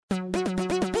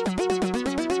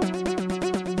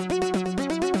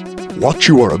What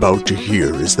you are about to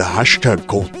hear is the Hashtag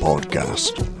Cult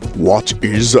podcast. What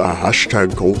is a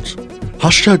hashtag cult?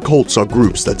 Hashtag cults are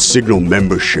groups that signal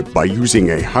membership by using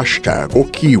a hashtag or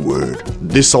keyword.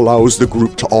 This allows the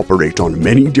group to operate on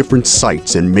many different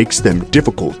sites and makes them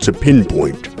difficult to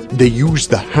pinpoint. They use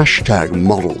the hashtag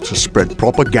model to spread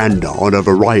propaganda on a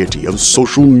variety of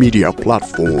social media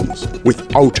platforms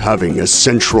without having a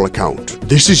central account.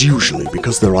 This is usually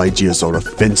because their ideas are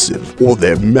offensive or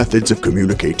their methods of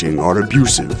communicating are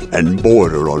abusive and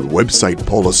border on website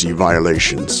policy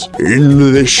violations.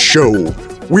 In this show,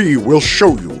 we will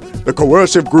show you the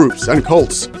coercive groups and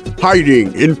cults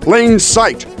hiding in plain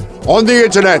sight on the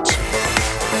internet.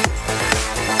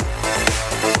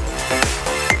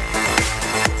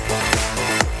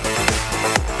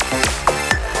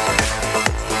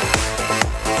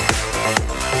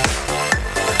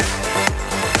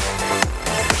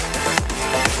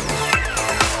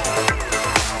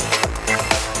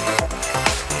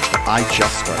 I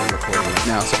just started recording it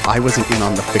now, so I wasn't in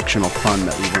on the fictional fun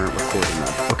that we weren't recording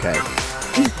of. Okay,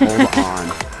 hold on.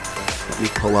 Let me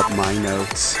pull up my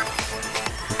notes.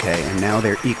 Okay, and now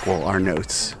they're equal, our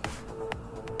notes.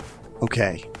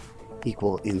 Okay,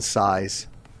 equal in size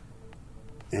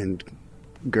and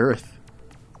girth.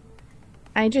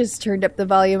 I just turned up the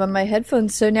volume on my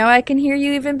headphones, so now I can hear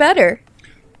you even better.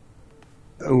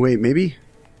 Oh, wait, maybe?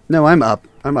 No, I'm up.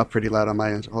 I'm up pretty loud on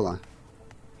my end. Hold on.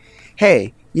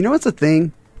 Hey, you know what's a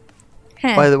thing?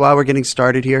 While we're getting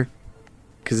started here?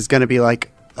 Because it's going to be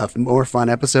like a more fun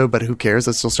episode, but who cares?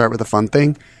 Let's still start with a fun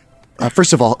thing.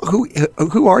 First of all,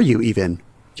 who are you even?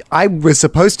 I was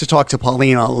supposed to talk to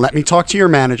Paulina. Let me talk to your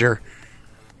manager.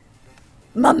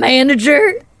 My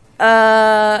manager?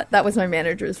 That was my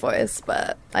manager's voice,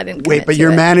 but I didn't Wait, but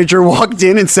your manager walked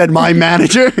in and said, my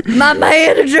manager? My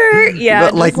manager? Yeah.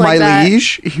 like my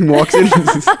liege? He walks in and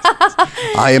says,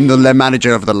 I am the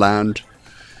manager of the land.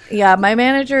 Yeah, my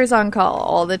manager is on call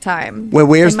all the time. Well,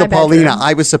 where's the Paulina?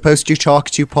 I was supposed to talk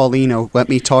to Paulina. Let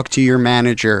me talk to your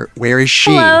manager. Where is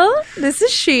she? Hello, this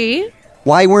is she.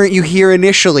 Why weren't you here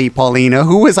initially, Paulina?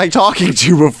 Who was I talking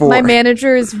to before? My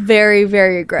manager is very,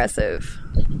 very aggressive.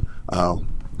 Oh,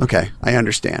 okay. I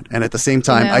understand. And at the same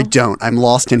time, I don't. I'm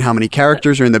lost in how many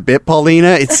characters are in the bit, Paulina.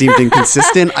 It seemed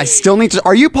inconsistent. I still need to...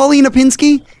 Are you Paulina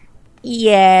Pinsky?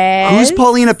 Yes. Who's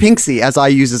Paulina Pinksy, as I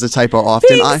use as a typo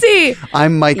often? Pinksy!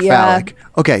 I'm Mike Phallic.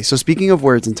 Okay, so speaking of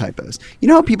words and typos, you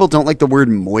know how people don't like the word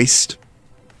moist?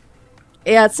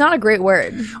 Yeah, it's not a great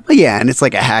word. Well, yeah, and it's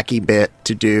like a hacky bit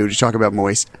to talk about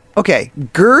moist. Okay,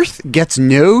 girth gets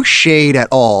no shade at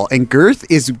all, and girth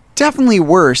is definitely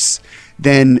worse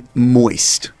than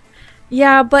moist.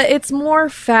 Yeah, but it's more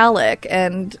phallic,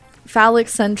 and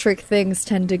phallic-centric things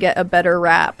tend to get a better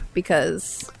rap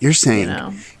because you're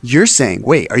saying,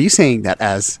 wait, are you saying that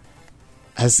as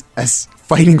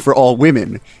fighting for all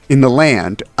women in the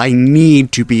land, I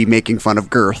need to be making fun of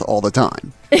girth all the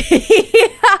time?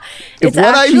 If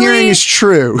what I'm hearing is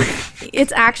true.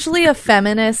 It's actually a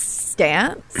feminist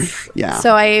stance. Yeah.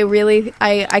 So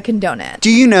I condone it.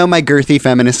 Do you know my girthy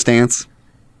feminist stance?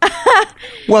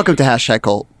 Welcome to Hashtag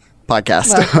Cult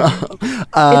podcast.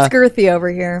 It's girthy over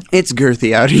here. It's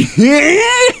girthy out here.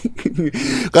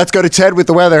 Let's go to Ted with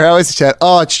the weather. How is it, Ted?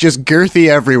 Oh, it's just girthy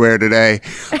everywhere today.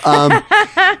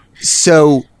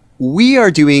 So we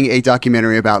are doing a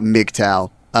documentary about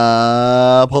MGTOW.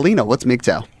 Paulina, what's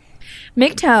MGTOW?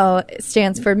 MGTOW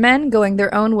stands for Men Going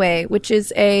Their Own Way, which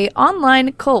is a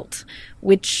online cult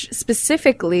which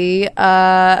specifically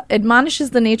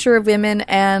admonishes the nature of women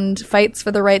and fights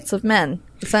for the rights of men,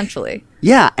 essentially.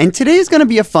 Yeah, and today is going to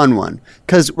be a fun one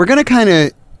because we're going to kind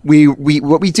of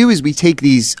what we do is we take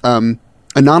these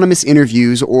anonymous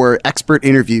interviews or expert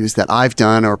interviews that I've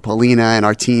done or Paulina and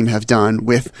our team have done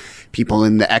with people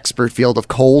in the expert field of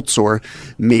cults or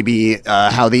maybe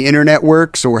how the internet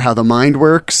works or how the mind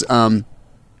works.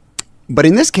 But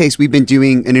in this case, we've been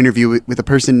doing an interview with a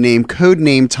person named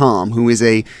Codename Tom, who is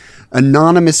a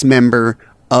anonymous member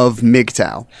of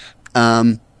MGTOW.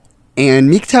 And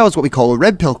MGTOW is what we call a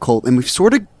red pill cult, and we've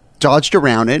sort of dodged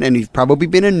around it, and you've probably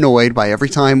been annoyed by every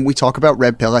time we talk about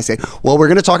red pill. I say, well, we're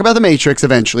going to talk about the Matrix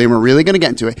eventually, and we're really going to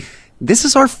get into it. This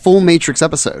is our full Matrix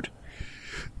episode.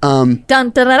 Dun,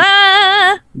 da, da,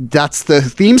 da. That's the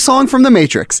theme song from the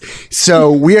Matrix.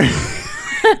 So we're...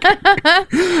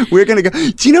 We're going to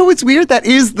go. Do you know what's weird? That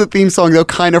is the theme song, though,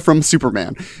 kind of from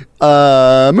Superman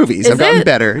movies. Have gotten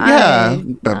better. Yeah.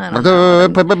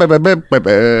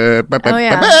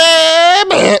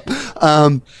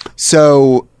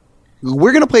 So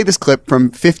we're going to play this clip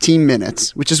from 15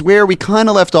 minutes, which is where we kind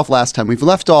of left off last time. We've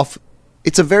left off.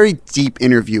 It's a very deep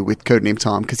interview with Codename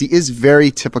Tom because he is very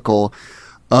typical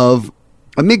of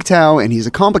a MGTOW, and he's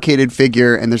a complicated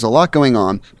figure, and there's a lot going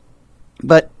on.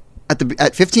 But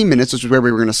at 15 minutes, which is where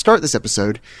we were going to start this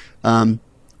episode,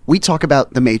 we talk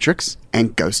about The Matrix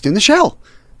and Ghost in the Shell.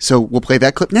 So we'll play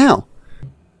that clip now.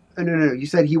 Oh, no. You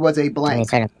said he was a blank. Let me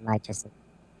turn up the mic just a...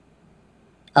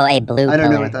 Oh, a blue pillar. I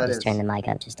don't know what that just is. turn the mic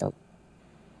up just a...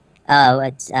 Oh,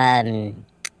 it's, I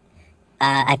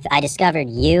discovered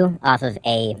you off of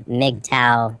a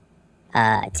MGTOW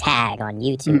tag on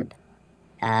YouTube.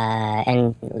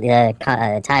 And the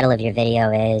title of your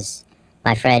video is,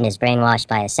 "My friend is brainwashed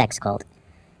by a sex cult."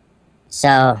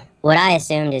 So, what I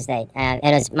assumed is that,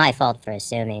 and it's my fault for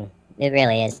assuming, it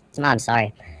really is, I'm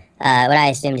sorry. What I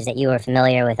assumed is that you were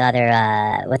familiar with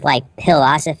other, with like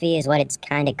philosophy is what it's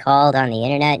kind of called on the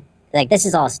internet. Like, this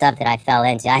is all stuff that I fell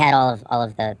into. I had all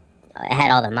the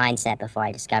mindset before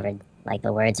I discovered, like,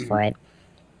 the words for it.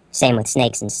 Same with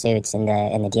Snakes and Suits and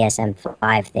the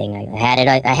DSM-5 thing.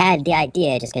 I had the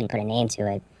idea, just couldn't put a name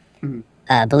to it.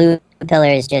 Blue Pillar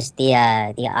is just the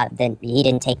he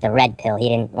didn't take the red pill. He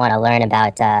didn't want to learn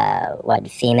about what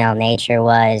female nature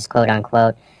was, quote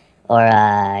unquote, or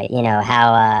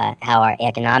how our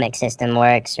economic system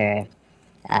works, or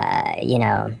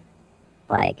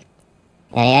like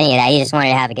any of that. He just wanted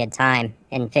to have a good time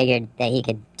and figured that he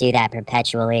could do that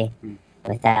perpetually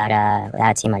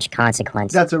without too much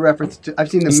consequence. That's a reference to...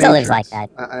 I've seen The Matrix. Still lives like that.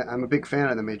 I'm a big fan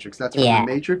of The Matrix. That's from Yeah.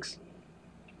 The Matrix?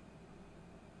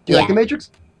 Do you like The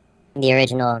Matrix? The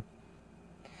original.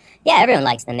 Yeah, everyone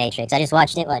likes The Matrix. I just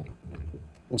watched it,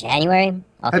 in January?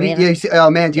 All three of them? Oh,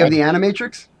 man, do you have the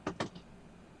Animatrix?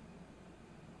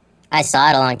 I saw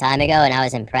it a long time ago, and I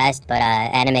was impressed, but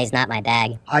anime's not my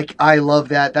bag. I love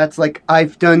that. That's like...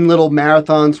 I've done little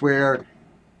marathons where,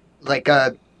 like,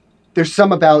 there's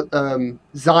some about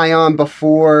Zion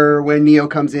before when Neo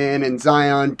comes in, and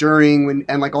Zion during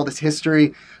and like all this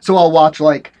history. So I'll watch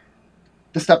like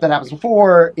the stuff that happens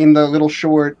before in the little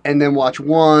short, and then watch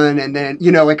one, and then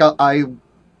like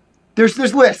there's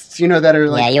lists that are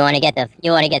like, yeah, you want to get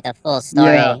the full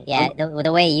story. Yeah.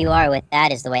 The way you are with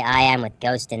that is the way I am with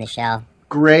Ghost in the Shell.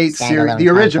 Great series, the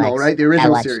original, complex. right? The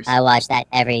original series. I watch that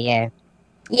every year.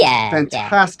 Yeah,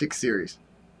 fantastic series.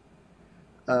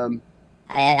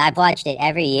 I've watched it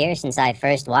every year since I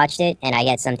first watched it, and I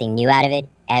get something new out of it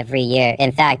every year.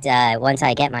 In fact, once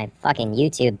I get my fucking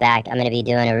YouTube back, I'm going to be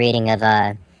doing a reading of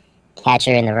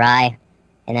Catcher in the Rye,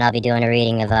 and then I'll be doing a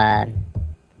reading of,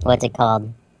 what's it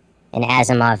called? An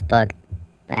Asimov book.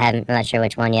 I'm not sure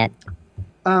which one yet.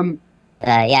 Yeah, I'm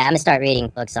going to start reading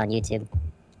books on YouTube.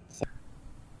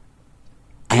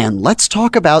 And let's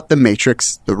talk about The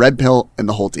Matrix, the Red Pill, and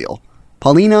the whole deal.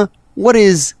 Paulina, what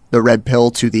is the Red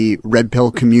Pill to the Red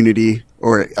Pill community,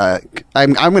 or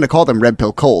I'm going to call them Red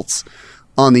Pill cults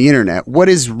on the internet? What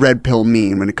does Red Pill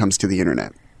mean when it comes to the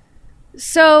internet?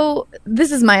 So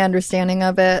this is my understanding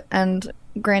of it, and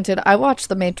granted, I watched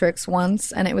The Matrix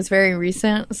once, and it was very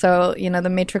recent, so The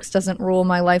Matrix doesn't rule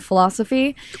my life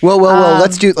philosophy. Well.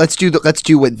 Let's do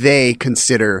what they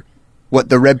consider. What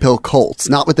the Red Pill cults,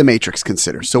 not what the Matrix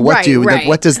considers. So what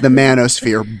what does the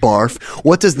manosphere barf?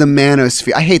 What does the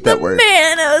manosphere? I hate that word.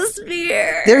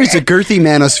 Manosphere. There is a girthy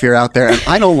manosphere out there, and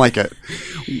I don't like it.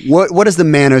 What does the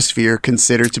manosphere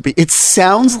consider to be? It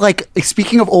sounds like,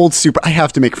 speaking of old super, I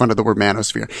have to make fun of the word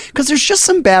manosphere because there's just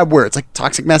some bad words. Like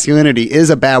toxic masculinity is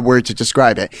a bad word to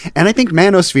describe it, and I think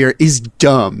manosphere is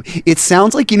dumb. It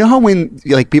sounds like, how when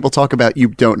like people talk about, you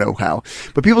don't know how,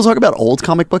 but people talk about old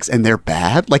comic books and they're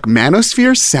bad. Like manosphere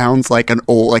sounds like a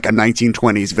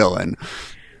 1920s villain.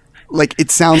 Like,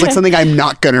 it sounds like something I'm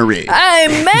not going to read.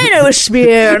 I'm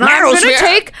Manosphere, and I'm going to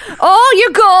take all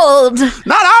your gold.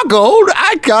 Not our gold.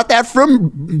 I got that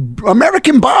from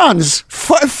American bonds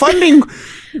funding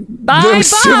the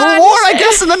Civil War, I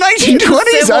guess, in the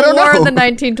 1920s. I don't know. Civil War in the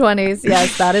 1920s.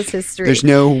 Yes, that is history. There's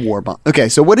no war bond. Okay,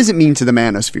 so what does it mean to the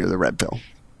manosphere, the Red Pill?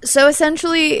 So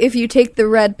essentially, if you take the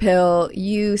red pill,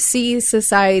 you see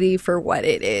society for what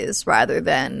it is rather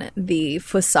than the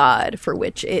facade for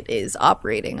which it is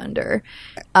operating under.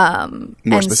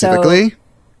 More specifically,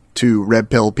 to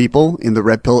red pill people in the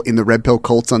red pill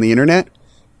cults on the internet,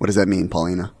 what does that mean,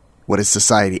 Paulina? What is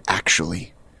society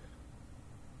actually?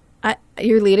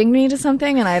 You're leading me to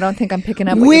something, and I don't think I'm picking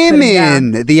up what women. You're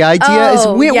putting down. The idea is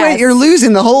wait, you're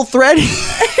losing the whole thread.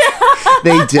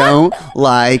 They don't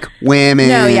like women.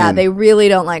 No, yeah, they really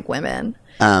don't like women.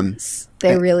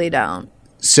 They really don't.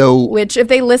 So, which, if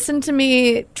they listen to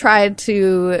me, try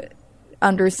to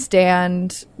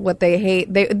understand what they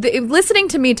hate. They listening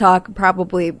to me talk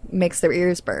probably makes their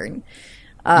ears burn.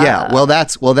 Yeah, we'll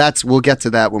get to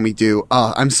that when we do.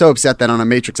 I'm so upset that on a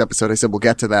Matrix episode I said we'll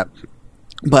get to that.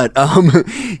 But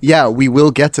yeah, we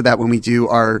will get to that when we do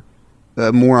our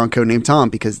moron codenamed Tom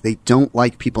because they don't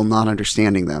like people not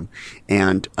understanding them.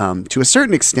 And to a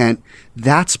certain extent,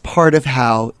 that's part of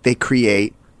how they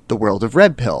create the world of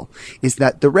Red Pill, is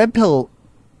that the Red Pill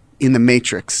in the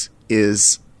Matrix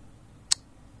is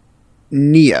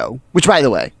Neo, which, by the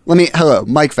way, hello,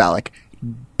 Mike Fallick,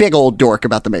 big old dork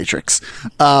about the Matrix.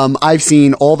 I've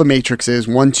seen all the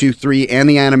Matrixes, 1, 2, 3, and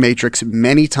the Animatrix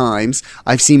many times.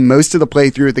 I've seen most of the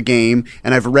playthrough of the game,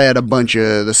 and I've read a bunch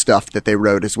of the stuff that they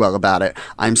wrote as well about it.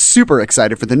 I'm super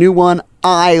excited for the new one.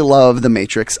 I love the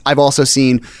Matrix. I've also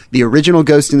seen the original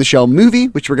Ghost in the Shell movie,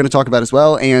 which we're going to talk about as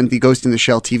well, and the Ghost in the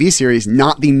Shell TV series,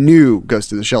 not the new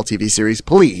Ghost in the Shell TV series.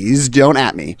 Please don't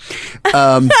at me.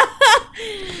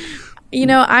 You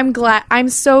know, I'm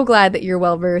so glad that you're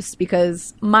well versed,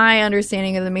 because my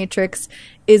understanding of the Matrix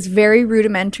is very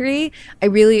rudimentary. I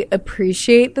really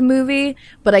appreciate the movie,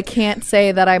 but I can't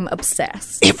say that I'm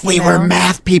obsessed. If we were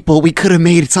math people, we could have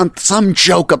made some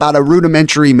joke about a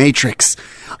rudimentary Matrix.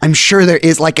 I'm sure there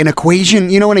is like an equation,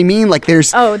 you know what I mean? Like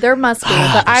there's there must be.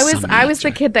 But I was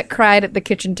the kid that cried at the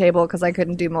kitchen table because I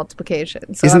couldn't do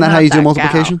multiplication. So Isn't that how you do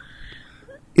multiplication? Gal.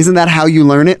 Isn't that how you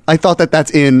learn it? I thought that's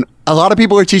in... A lot of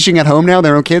people are teaching at home now,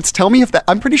 their own kids. Tell me if that...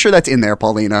 I'm pretty sure that's in there,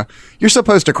 Paulina. You're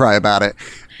supposed to cry about it.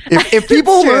 If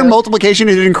people learn multiplication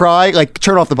and didn't cry, like,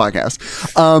 turn off the podcast.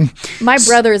 My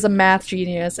brother is a math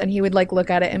genius, and he would, like, look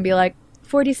at it and be like,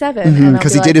 47.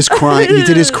 Because he did his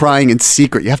crying in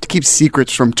secret. You have to keep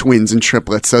secrets from twins and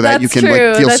triplets so that you can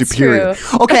feel superior.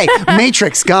 True. Okay,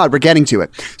 Matrix. God, we're getting to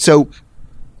it. So...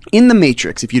 In The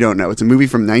Matrix, if you don't know, it's a movie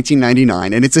from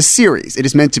 1999, and it's a series. It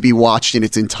is meant to be watched in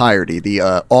its entirety.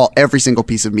 Every single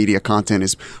piece of media content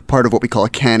is part of what we call a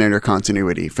canon or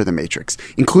continuity for The Matrix,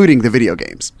 including the video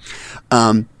games.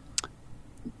 A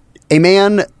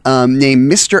man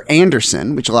named Mr.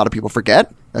 Anderson, which a lot of people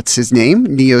forget, that's his name,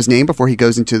 Neo's name, before he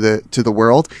goes into the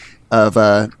world of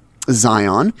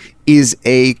Zion, is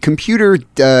a computer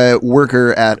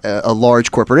worker at a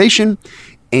large corporation.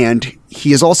 And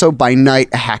he is also by night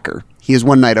a hacker. He is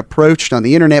one night approached on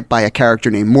the internet by a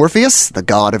character named Morpheus, the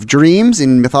god of dreams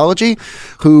in mythology,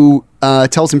 who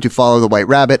tells him to follow the White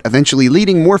Rabbit, eventually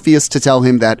leading Morpheus to tell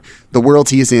him that the world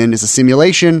he is in is a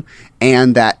simulation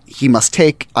and that he must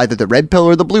take either the red pill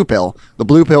or the blue pill. The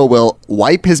blue pill will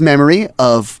wipe his memory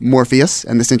of Morpheus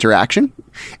and this interaction,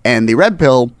 and the red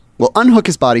pill will unhook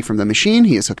his body from the machine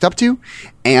he is hooked up to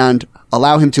and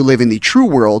allow him to live in the true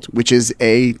world, which is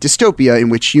a dystopia in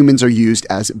which humans are used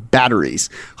as batteries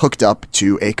hooked up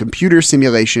to a computer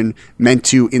simulation meant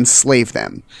to enslave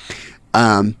them.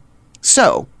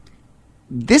 So,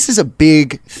 this is a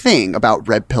big thing about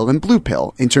red pill and blue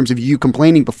pill in terms of you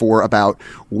complaining before about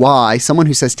why someone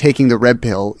who says taking the red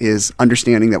pill is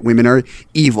understanding that women are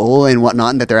evil and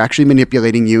whatnot, and that they're actually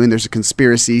manipulating you, and there's a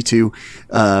conspiracy to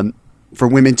for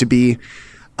women to be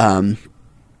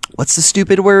what's the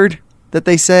stupid word that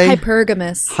they say?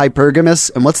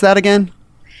 Hypergamous. And what's that again?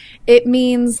 It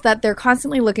means that they're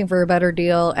constantly looking for a better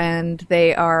deal, and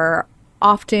they are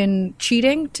often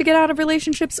cheating to get out of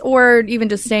relationships, or even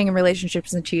just staying in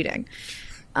relationships and cheating.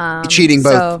 Cheating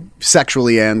both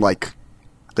sexually and like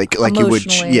you would,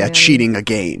 cheating a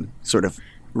game, sort of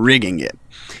rigging it.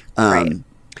 Right.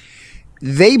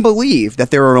 They believe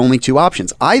that there are only two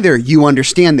options. Either you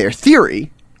understand their theory,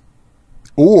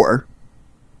 or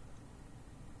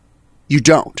you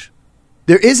don't.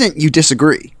 There isn't you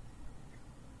disagree.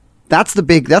 Let's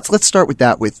start with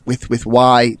that with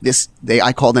why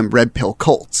I call them red pill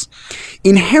cults.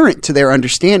 Inherent to their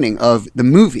understanding of the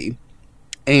movie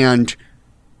and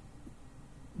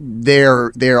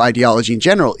their ideology in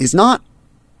general is not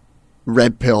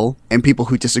red pill and people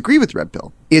who disagree with red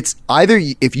pill. It's either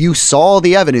if you saw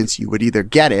the evidence, you would either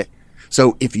get it.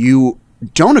 So if you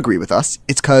don't agree with us,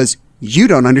 it's because you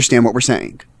don't understand what we're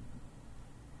saying.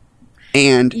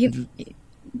 And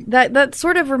that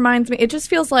sort of reminds me, it just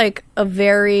feels like a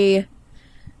very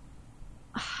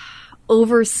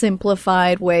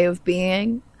oversimplified way of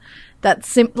being. That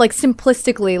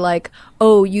simplistically, like,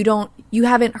 oh, you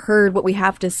haven't heard what we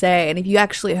have to say, and if you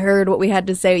actually heard what we had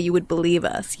to say, you would believe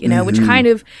us, you know, which kind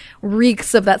of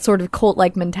reeks of that sort of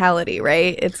cult-like mentality,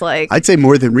 right? It's like, I'd say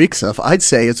more than reeks of. I'd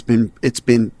say it's been. I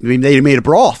mean, they made a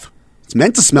broth. It's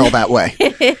meant to smell that way.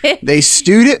 They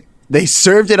stewed it. They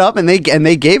served it up, and they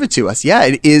gave it to us. Yeah,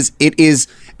 it is,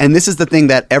 and this is the thing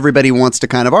that everybody wants to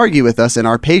kind of argue with us and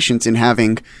our patience in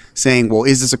saying, well,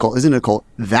 is this a cult? Isn't it a cult?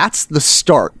 That's the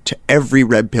start to every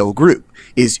red pill group,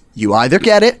 is you either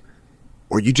get it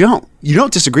or you don't. You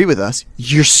don't disagree with us,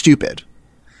 you're stupid.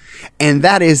 And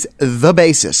that is the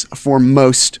basis for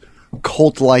most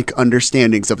cult-like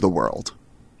understandings of the world.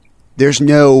 There's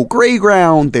no gray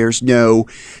ground. There's no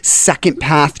second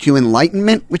path to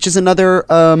enlightenment, which is another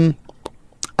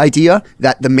idea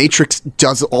that the Matrix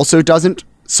doesn't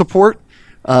support.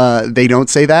 They don't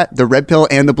say that. The red pill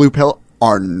and the blue pill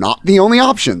are not the only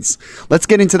options. Let's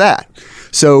get into that.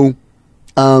 So,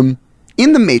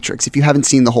 in the Matrix, if you haven't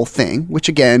seen the whole thing, which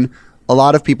again, a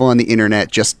lot of people on the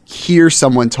internet just hear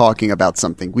someone talking about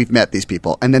something. We've met these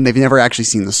people, and then they've never actually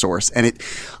seen the source. And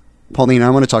Pauline, I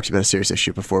want to talk to you about a serious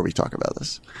issue before we talk about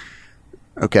this.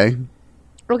 Okay?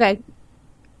 Okay.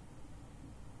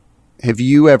 Have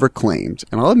you ever claimed,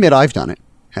 and I'll admit I've done it,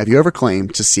 have you ever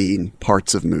claimed to see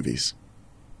parts of movies?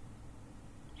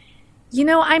 You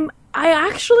know, I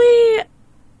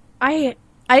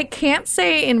can't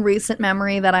say in recent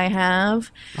memory that I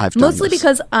have. I've done mostly this.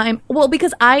 because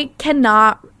because I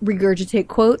cannot regurgitate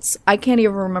quotes. I can't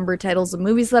even remember titles of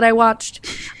movies that I watched.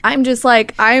 I'm just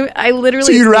like I literally.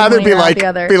 So you'd rather one be ear out like, the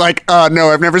other. no,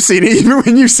 I've never seen it, even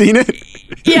when you've seen it.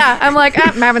 Yeah, I'm like,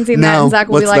 I haven't seen that. No, And Zach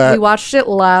will be what's like, that? we watched it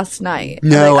last night. I'm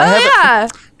No, like, I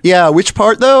haven't. Yeah, which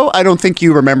part though? I don't think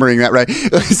you remembering that right.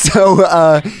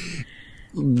 So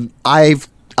I've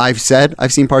said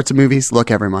I've seen parts of movies. Look,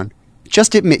 everyone,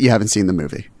 just admit you haven't seen the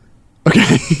movie.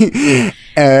 Okay,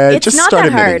 It's just not start that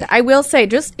admitting hard. I will say,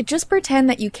 just pretend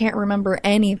that you can't remember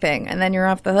anything, and then you're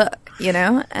off the hook. You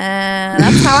know, and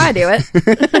that's how I do it.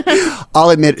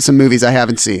 I'll admit some movies I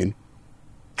haven't seen.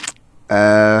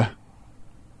 I'm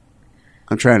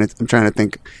trying to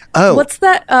think. Oh, What's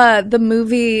that? The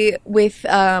movie with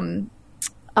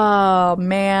oh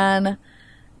man,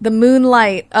 the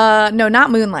Moonlight. No,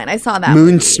 not Moonlight. I saw that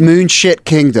Moon Shit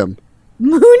Kingdom.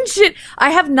 Moon shit.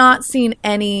 I have not seen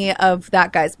any of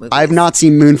that guy's movies. I have not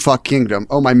seen Moonfuck Kingdom.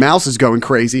 Oh, my mouse is going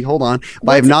crazy. Hold on.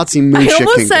 But I have not seen Moon I Shit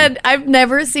almost Kingdom. said I've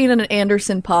never seen an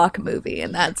Anderson .Paak movie,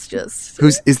 and that's just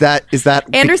Is that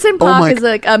Anderson oh .Paak my- is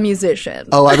like a musician.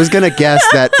 Oh, I was gonna guess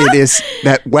that it is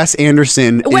that Wes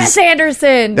Anderson. Wes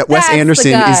Anderson. That Wes That's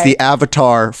Anderson the is guy. the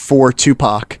avatar for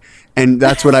Tupac. And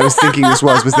that's what I was thinking this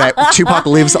was that Tupac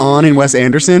lives on in Wes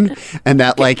Anderson and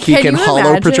that like he Can can you hollow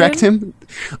imagine? project him.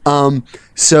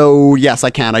 So yes, I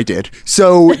can. I did.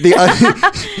 So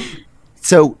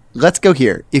so let's go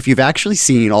here. If you've actually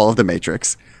seen all of the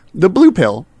Matrix, the blue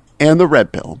pill and the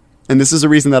red pill, and this is a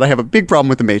reason that I have a big problem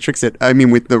with the Matrix.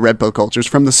 With the red pill cultures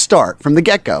from the start, from the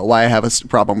get-go, why I have a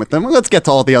problem with them. Well, let's get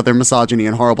to all the other misogyny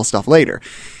and horrible stuff later.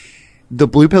 The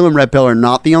blue pill and red pill are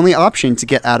not the only option to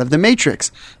get out of the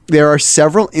Matrix. There are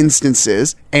several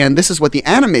instances, and this is what the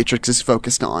Animatrix is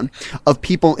focused on, of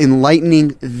people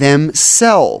enlightening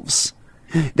themselves.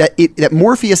 That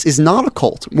Morpheus is not a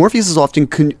cult. Morpheus is often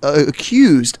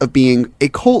accused of being a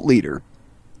cult leader.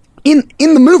 In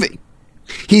the movie,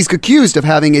 he's accused of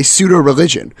having a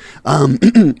pseudo-religion.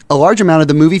 A large amount of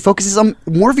the movie focuses on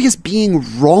Morpheus being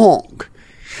wrong.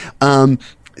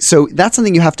 So that's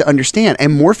something you have to understand.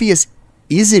 And Morpheus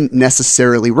isn't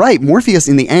necessarily right. Morpheus,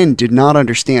 in the end, did not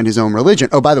understand his own religion.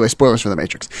 Oh, by the way, spoilers for The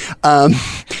Matrix.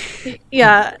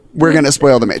 Yeah. We're going to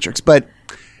spoil The Matrix. But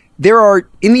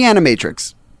in the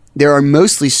Animatrix, there are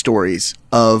mostly stories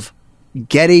of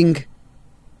getting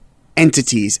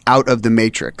entities out of the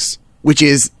Matrix, which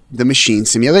is the machine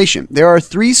simulation. There are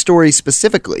 3 stories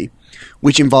specifically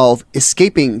which involve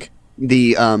escaping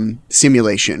the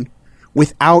simulation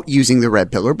without using the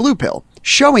red pill or blue pill,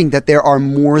 showing that there are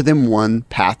more than one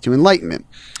path to enlightenment.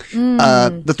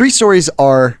 The 3 stories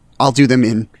are, I'll do them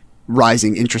in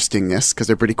rising interestingness because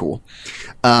they're pretty cool.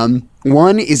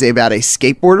 One is about a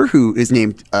skateboarder who is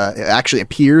named, actually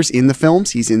appears in the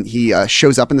films. He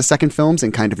shows up in the second films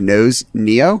and kind of knows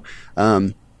Neo.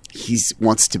 He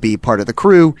wants to be part of the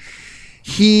crew.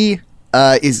 He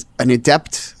is an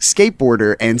adept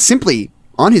skateboarder and simply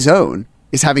on his own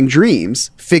is having dreams,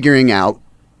 figuring out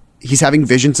he's having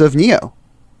visions of Neo.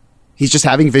 He's just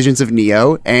having visions of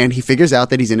Neo, and he figures out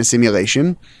that he's in a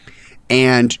simulation,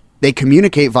 and they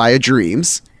communicate via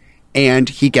dreams, and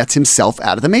he gets himself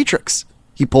out of the Matrix.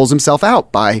 He pulls himself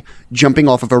out by jumping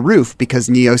off of a roof because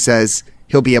Neo says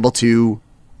he'll be able to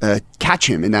catch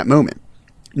him in that moment.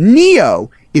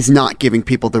 Neo is not giving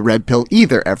people the red pill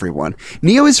either, everyone.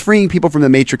 Neo is freeing people from the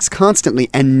Matrix constantly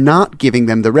and not giving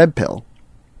them the red pill.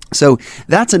 So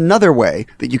that's another way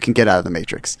that you can get out of the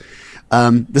Matrix.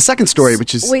 The second story,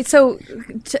 which is... Wait, so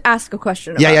to ask a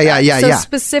question about Yeah. So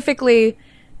specifically,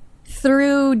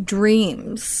 through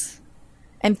dreams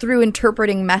and through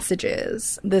interpreting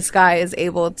messages, this guy is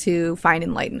able to find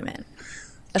enlightenment,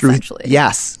 essentially.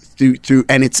 Yes. Through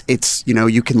and it's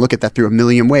you can look at that through a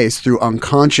million ways. Through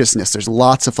unconsciousness, there's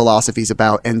lots of philosophies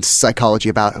about and psychology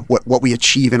about what we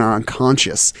achieve in our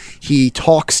unconscious. He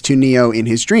talks to Neo in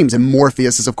his dreams, and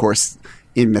Morpheus is of course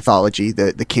in mythology,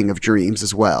 the king of dreams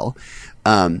as well.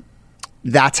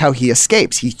 That's how he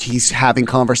escapes. He's having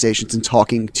conversations and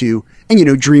talking to,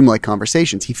 and dreamlike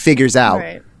conversations. He figures out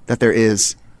that there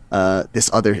is this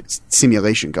other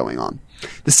simulation going on.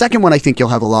 The second one, I think you'll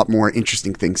have a lot more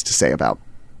interesting things to say about.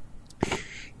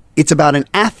 It's about an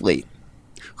athlete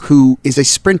who is a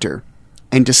sprinter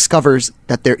and discovers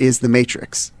that there is the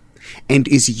Matrix and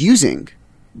is using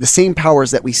the same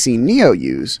powers that we see Neo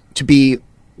use to be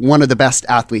one of the best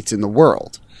athletes in the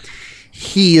world.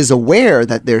 He is aware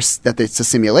that it's a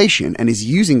simulation and is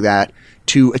using that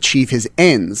to achieve his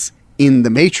ends in the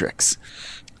Matrix.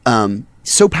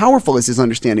 So powerful is his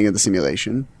understanding of the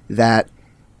simulation that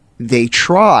they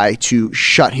try to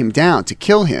shut him down, to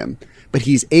kill him, but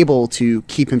he's able to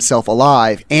keep himself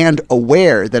alive and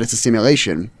aware that it's a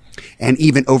simulation and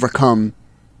even overcome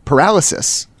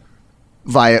paralysis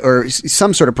or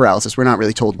some sort of paralysis. We're not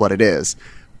really told what it is.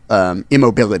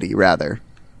 Immobility, rather.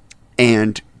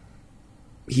 And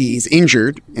he's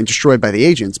injured and destroyed by the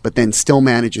agents, but then still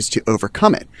manages to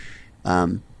overcome it.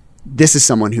 This is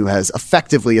someone who has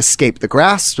effectively escaped the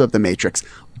grasp of the Matrix,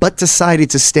 but decided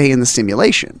to stay in the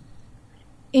simulation.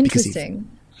 Interesting.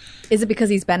 Is it because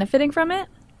he's benefiting from it?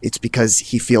 It's because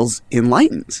he feels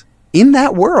enlightened. In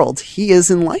that world, he is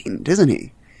enlightened, isn't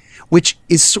he? Which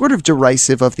is sort of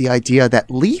derisive of the idea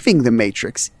that leaving the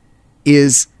Matrix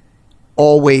is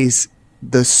always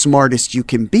the smartest you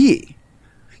can be.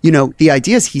 The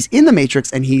idea is he's in the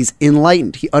Matrix and he's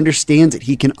enlightened. He understands it.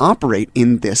 He can operate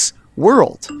in this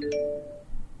world.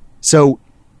 So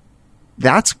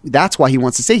that's why he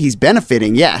wants to say he's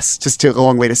benefiting. Yes, just a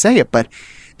long way to say it. But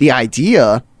the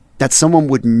idea that someone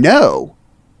would know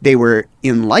they were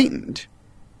enlightened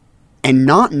and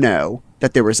not know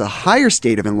that there was a higher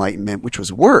state of enlightenment, which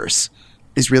was worse,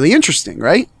 is really interesting,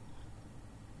 right?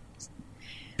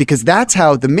 Because that's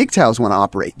how the MGTOWs want to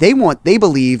operate. They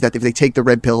believe that if they take the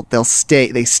red pill,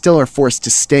 they still are forced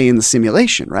to stay in the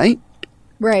simulation, right?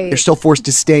 Right. They're still forced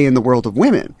to stay in the world of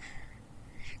women,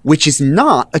 which is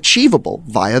not achievable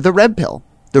via the red pill.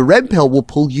 The red pill will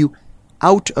pull you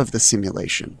out of the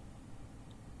simulation.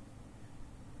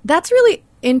 That's really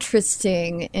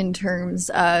interesting in terms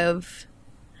of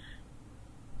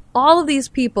all of these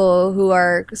people who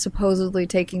are supposedly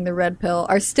taking the red pill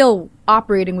are still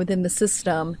operating within the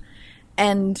system.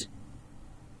 And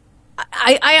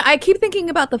I keep thinking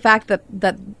about the fact that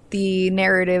the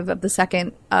narrative of the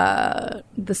second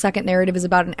narrative is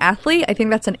about an athlete. I think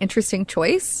that's an interesting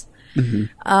choice.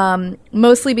 Mm-hmm.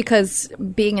 Mostly because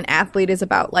being an athlete is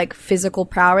about like physical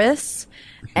prowess,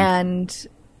 and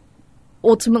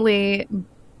ultimately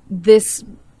this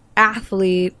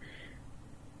athlete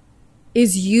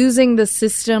is using the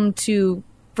system to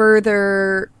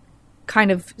further kind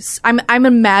of, I'm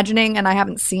imagining, and I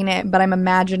haven't seen it, but I'm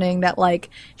imagining that like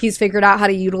he's figured out how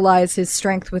to utilize his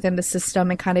strength within the system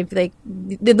and kind of like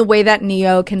the way that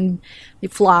Neo can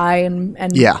fly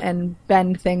and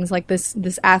bend things, like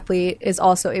this athlete is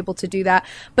also able to do that.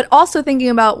 But also thinking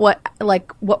about what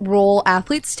role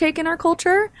athletes take in our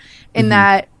culture, in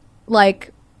that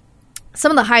like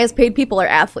some of the highest paid people are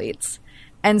athletes.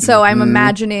 And so I'm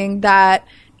imagining that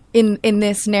in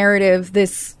this narrative,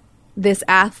 this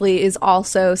athlete is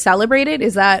also celebrated.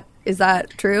 Is that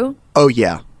true? Oh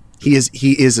yeah, he is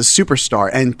a superstar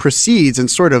and proceeds and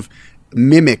sort of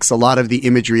mimics a lot of the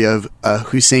imagery of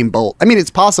Usain Bolt. I mean,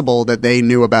 it's possible that they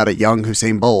knew about a young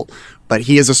Usain Bolt, but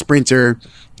he is a sprinter.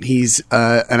 He's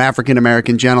an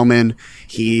African-American gentleman.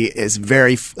 He is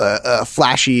very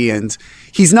flashy, and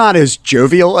he's not as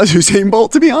jovial as Usain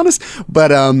Bolt, to be honest,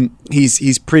 but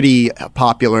he's pretty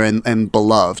popular and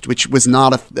beloved, which was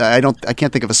not I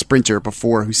can't think of a sprinter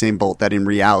before Usain Bolt that in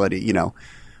reality,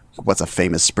 what's a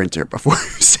famous sprinter before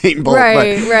Usain Bolt?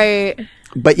 Right.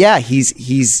 But yeah,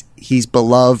 he's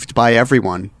beloved by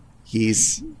everyone.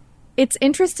 It's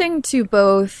interesting to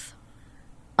both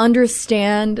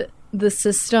understand the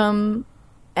system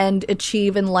and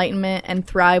achieve enlightenment and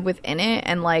thrive within it,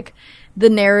 and like the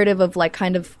narrative of like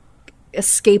kind of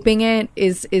escaping it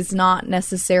is not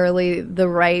necessarily the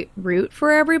right route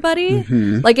for everybody.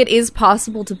 Like it is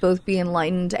possible to both be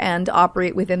enlightened and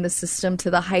operate within the system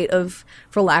to the height of,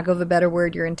 for lack of a better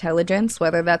word, your intelligence,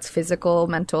 whether that's physical,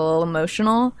 mental,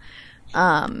 emotional.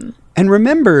 And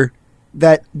remember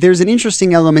that there's an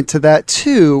interesting element to that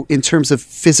too, in terms of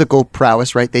physical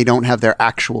prowess, right? They don't have their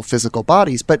actual physical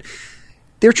bodies, but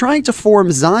they're trying to form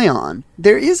Zion.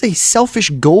 There is a selfish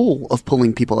goal of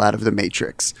pulling people out of the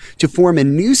Matrix, to form a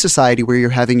new society where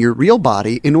you're having your real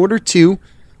body in order to,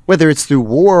 whether it's through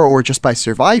war or just by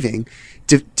surviving,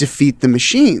 to defeat the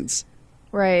machines.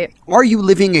 Right. Are you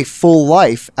living a full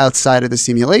life outside of the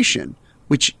simulation?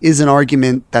 Which is an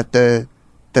argument that the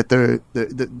that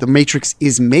the Matrix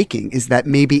is making is that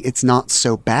maybe it's not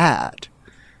so bad.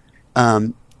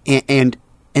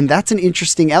 And that's an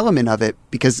interesting element of it,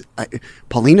 because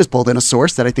Paulina's pulled in a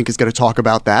source that I think is going to talk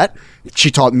about that. She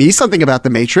taught me something about the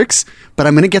Matrix, but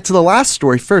I'm going to get to the last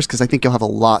story first because I think you'll have a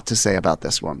lot to say about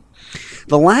this one.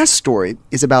 The last story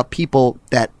is about people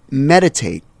that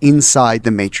meditate inside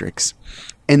the Matrix.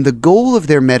 And the goal of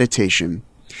their meditation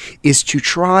is to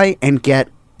try and get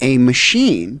a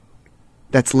machine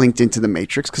that's linked into the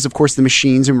Matrix, because of course the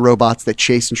machines and robots that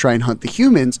chase and try and hunt the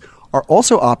humans are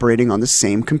also operating on the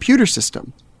same computer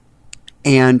system.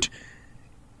 And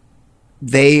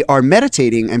they are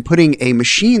meditating and putting a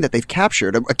machine that they've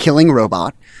captured, a killing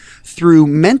robot, through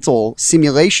mental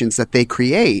simulations that they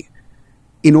create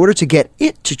in order to get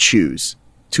it to choose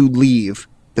to leave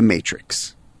the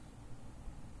Matrix.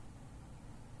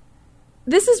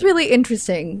 This is really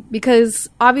interesting because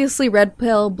obviously red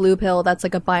pill, blue pill, that's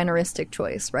like a binaristic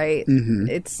choice, right? Mm-hmm.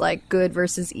 It's like good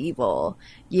versus evil,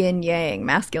 yin yang,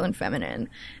 masculine, feminine.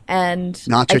 And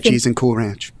nacho cheese and Cool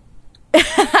Ranch. We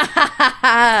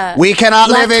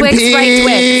cannot live in Twix,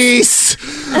 peace.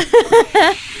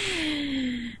 Right,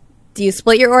 do you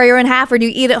split your Oreo in half or do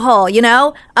you eat it whole, you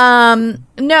know?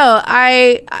 No,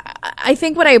 I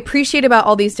think what I appreciate about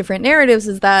all these different narratives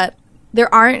is that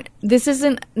this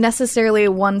isn't necessarily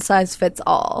a one size fits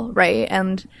all, right?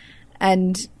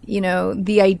 And you know,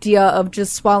 the idea of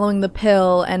just swallowing the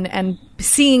pill and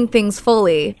seeing things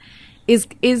fully is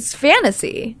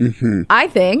fantasy. Mm-hmm. I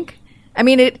think. I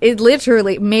mean, it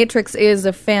literally, Matrix is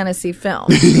a fantasy film.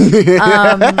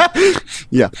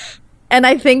 Yeah. And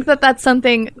I think that that's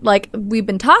something, like, we've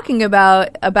been talking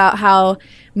about how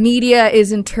media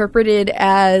is interpreted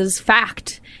as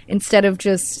fact instead of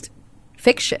just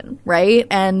fiction, right?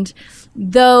 And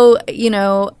though, you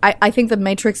know, I think The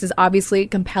Matrix is obviously a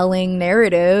compelling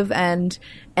narrative and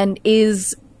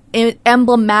is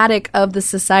emblematic of the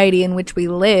society in which we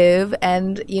live,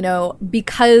 and you know,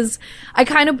 because I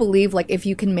kind of believe, like, if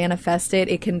you can manifest it,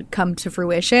 it can come to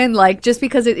fruition. Like, just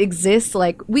because it exists,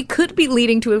 like, we could be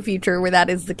leading to a future where that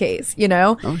is the case, you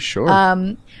know? Oh, sure.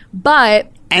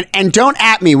 But and don't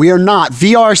at me, we are not.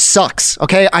 VR sucks,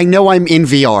 okay? I know I'm in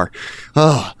VR.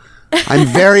 Oh, I'm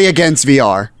very against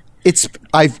VR.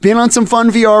 I've been on some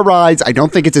fun VR rides. I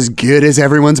don't think it's as good as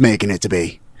everyone's making it to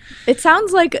be. It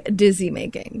sounds like dizzy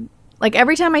making. Like,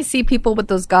 every time I see people with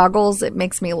those goggles, it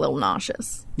makes me a little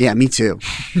nauseous. Yeah, me too.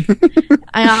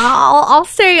 I'll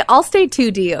stay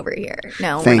 2D over here.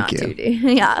 No, we're not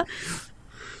 2D. Yeah.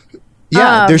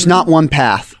 Yeah, there's not one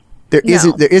path. There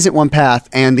isn't one path,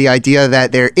 and the idea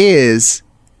that there is,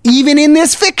 even in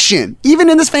this fiction, even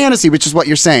in this fantasy, which is what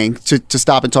you're saying, to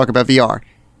stop and talk about VR,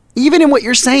 even in what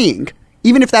you're saying,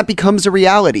 even if that becomes a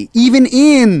reality, even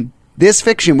in this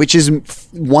fiction, which is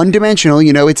one-dimensional,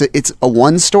 you know, it's a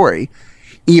one story,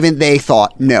 even they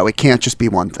thought, no, it can't just be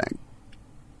one thing.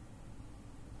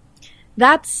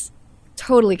 That's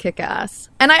totally kick-ass.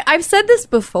 And I've said this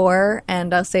before,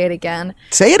 and I'll say it again.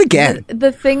 Say it again.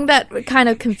 The thing that kind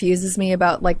of confuses me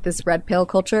about, like, this red pill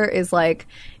culture is, like,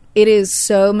 it is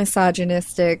so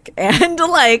misogynistic and,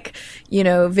 like, you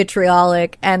know,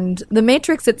 vitriolic. And The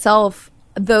Matrix itself,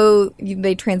 though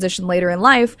they transition later in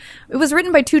life, it was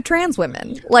written by two trans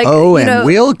women. Like,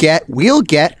 we'll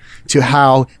get to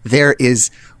how there is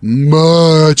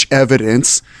much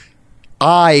evidence.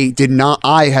 I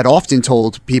had often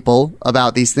told people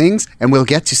about these things, and we'll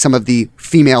get to some of the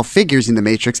female figures in the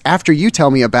Matrix after you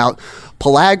tell me about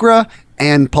Pellagra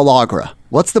and Pellagra.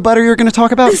 What's the butter you're going to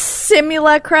talk about?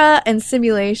 Simulacra and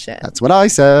simulation. That's what I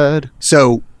said.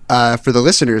 So, for the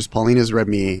listeners, Paulina's read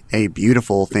me a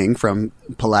beautiful thing from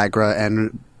Pellagra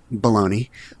and Baloney,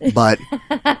 but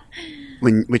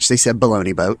which they said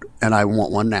baloney boat, and I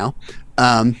want one now.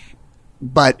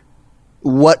 But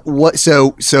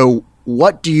so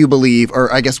what do you believe,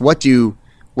 or I guess what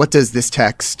does this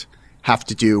text have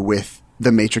to do with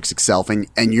the Matrix itself?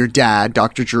 And your dad,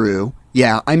 Dr. Drew,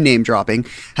 yeah, I'm name dropping,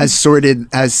 has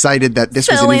cited that this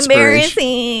was an inspiration.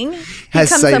 Embarrassing. He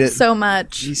comes up so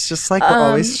much. He's just like, we're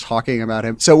always talking about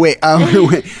him. So wait,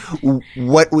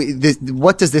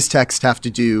 what does this text have to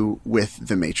do with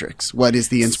the Matrix? What is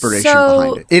the inspiration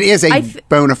behind it? It is a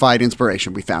bona fide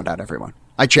inspiration. We found out, everyone.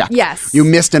 I checked. Yes. You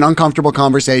missed an uncomfortable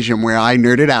conversation where I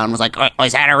nerded out and was like,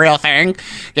 was that a real thing?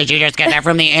 Did you just get that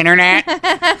from the internet?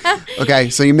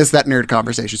 Okay, so you missed that nerd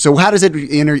conversation. So how does it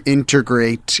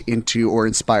integrate into or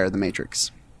inspire the Matrix?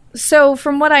 So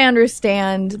from what I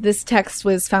understand, this text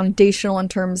was foundational in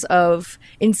terms of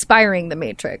inspiring the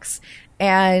Matrix.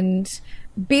 And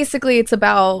basically it's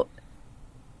about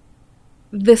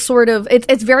this sort of,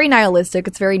 it's very nihilistic,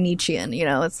 it's very Nietzschean, you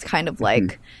know, it's kind of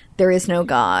like there is no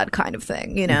God kind of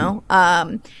thing, you know?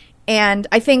 And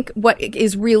I think what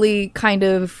is really kind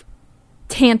of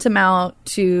tantamount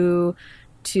to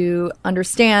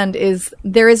understand is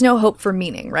there is no hope for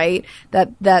meaning, right?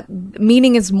 That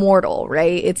meaning is mortal,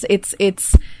 right?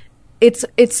 It's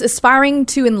aspiring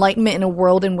to enlightenment in a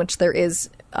world in which there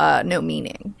is no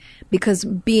meaning, because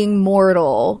being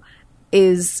mortal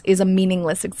is a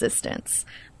meaningless existence.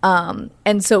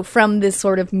 And so from this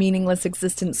sort of meaningless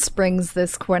existence springs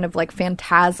this kind of like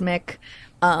phantasmic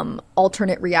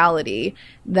alternate reality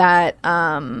that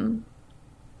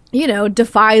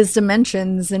defies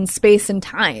dimensions and space and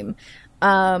time.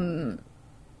 So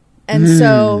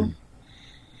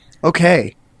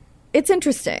okay, it's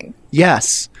interesting.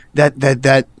 Yes,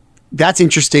 that's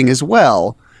interesting as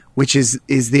well, which is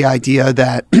the idea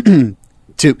that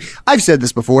I've said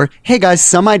this before. Hey guys,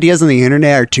 some ideas on the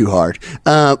internet are too hard.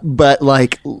 But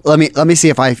like, let me see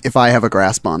if I have a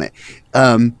grasp on it.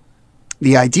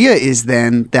 The idea is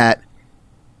then that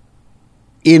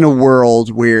in a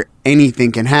world where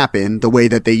anything can happen, the way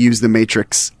that they use the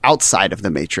Matrix outside of the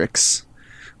Matrix,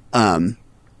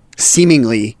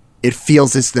 seemingly it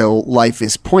feels as though life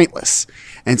is pointless.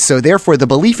 And so therefore the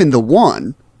belief in the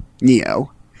one,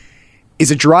 Neo, is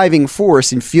a driving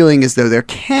force in feeling as though there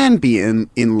can be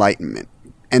an enlightenment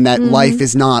and that life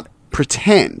is not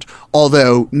pretend,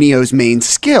 although Neo's main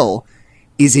skill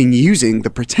is in using the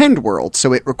pretend world.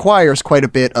 So it requires quite a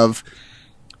bit of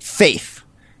faith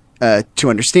to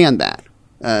understand that.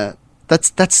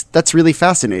 That's really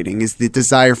fascinating, is the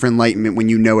desire for enlightenment when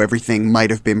you know everything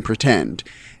might have been pretend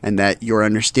and that your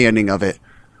understanding of it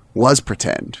was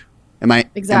pretend. Am I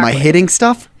hitting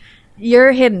stuff?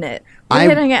 You're hitting it.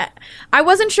 Hitting it. I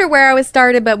wasn't sure where I was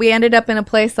started, but we ended up in a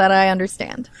place that I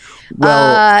understand.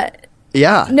 Well,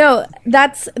 yeah. No,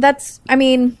 that's. I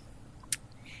mean,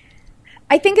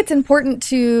 I think it's important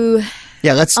to.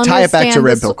 Yeah, let's tie it back to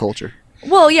red pill culture.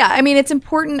 Well, yeah, I mean, it's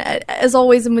important, as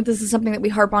always, and this is something that we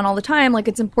harp on all the time, like,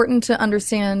 it's important to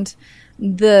understand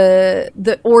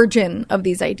the origin of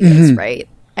these ideas, right?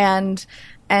 And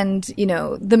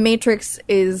the Matrix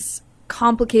is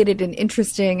complicated and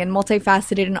interesting and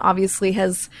multifaceted and obviously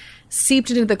has seeped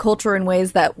into the culture in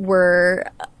ways that were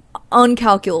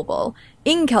incalculable.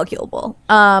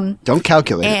 Don't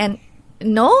calculate. And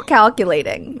no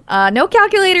calculating. No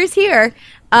calculators here.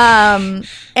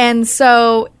 And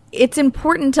so it's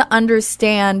important to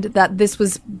understand that this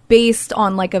was based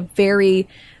on like a very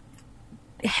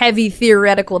heavy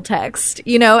theoretical text,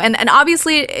 and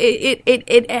obviously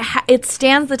it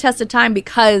stands the test of time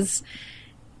because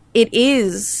it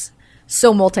is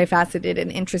so multifaceted and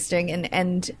interesting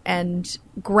and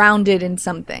grounded in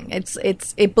something.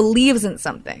 It believes in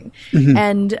something,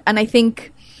 and I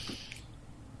think,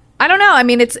 I don't know. I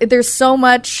mean, there's so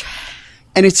much,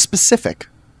 and it's specific.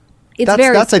 That's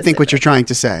specific. I think what you're trying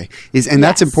to say is, and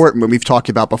that's important when we've talked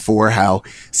about before how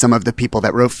some of the people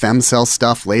that wrote femcel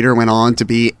stuff later went on to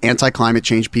be anti-climate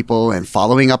change people and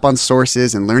following up on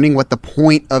sources and learning what the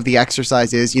point of the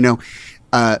exercise is.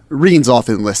 Reans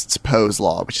often lists Poe's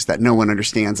law, which is that no one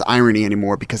understands irony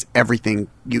anymore because everything,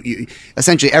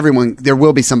 essentially everyone, there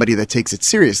will be somebody that takes it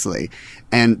seriously.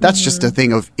 And that's just a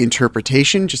thing of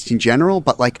interpretation just in general.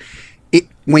 But like,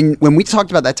 when we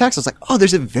talked about that text, I was like, oh,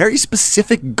 there's a very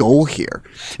specific goal here.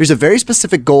 There's a very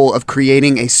specific goal of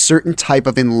creating a certain type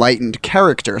of enlightened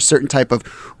character, a certain type of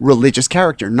religious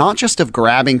character, not just of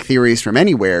grabbing theories from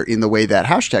anywhere in the way that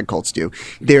hashtag cults do.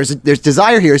 There's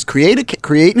desire here is create an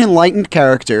enlightened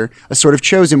character, a sort of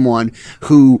chosen one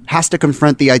who has to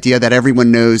confront the idea that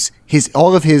everyone knows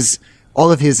all of his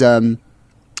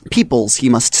peoples he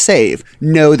must save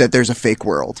know that there's a fake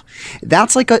world.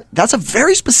 That's a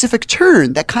very specific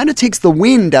turn that kind of takes the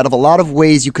wind out of a lot of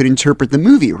ways you could interpret the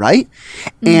movie, right?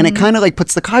 And it kind of like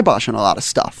puts the kibosh on a lot of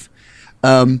stuff.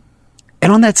 And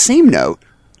on that same note,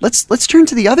 let's turn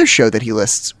to the other show that he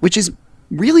lists, which is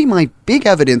really my big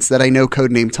evidence that I know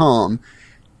Codename Tom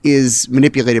is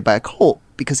manipulated by a cult.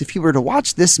 Because if you were to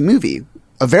watch this movie,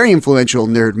 a very influential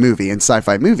nerd movie and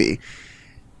sci-fi movie,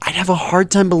 I'd have a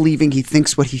hard time believing he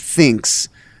thinks what he thinks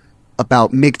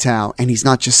about MGTOW, and he's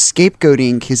not just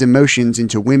scapegoating his emotions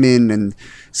into women and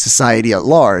society at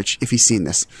large if he's seen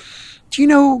this. Do you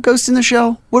know Ghost in the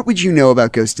Shell? What would you know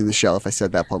about Ghost in the Shell if I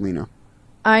said that, Paulina?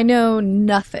 I know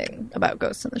nothing about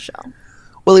Ghost in the Shell.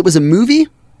 Well, it was a movie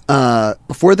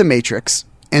before The Matrix,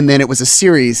 and then it was a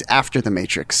series after The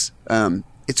Matrix.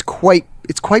 It's quite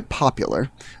popular.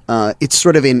 It's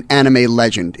sort of an anime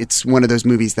legend. It's one of those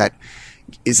movies that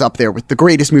is up there with the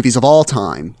greatest movies of all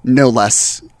time, no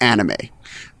less anime.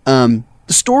 The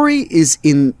story is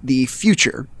in the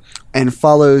future and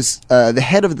follows the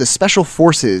head of the special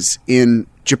forces in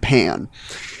Japan.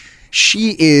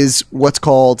 She is what's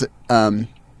called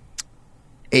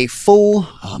a full.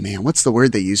 Oh man, what's the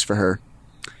word they use for her?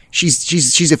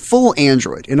 She's a full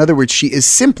android. In other words, she is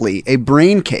simply a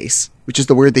brain case, which is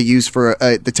the word they use for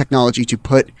the technology to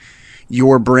put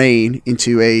your brain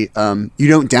into a. You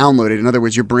don't download it. In other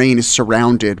words, your brain is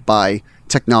surrounded by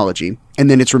technology, and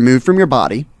then it's removed from your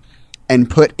body and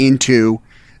put into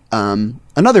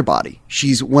another body.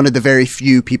 She's one of the very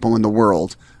few people in the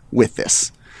world with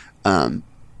this,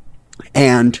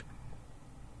 and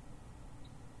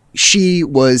she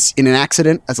was in an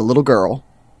accident as a little girl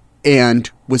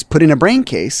and was put in a brain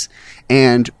case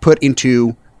and put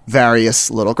into various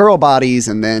little girl bodies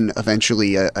and then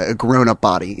eventually a grown-up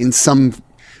body. In some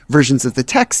versions of the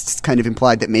text, it's kind of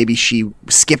implied that maybe she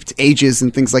skipped ages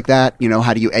and things like that. You know,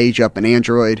 how do you age up an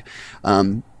android?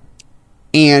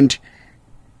 And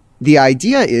the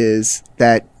idea is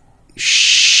that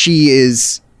she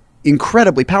is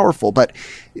incredibly powerful, but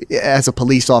as a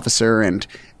police officer and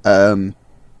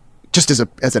just as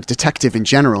a detective in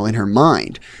general in her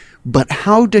mind. But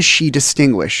how does she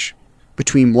distinguish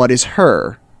between what is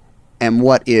her and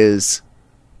what is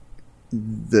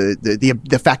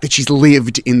the fact that she's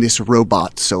lived in this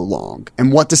robot so long?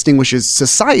 And what distinguishes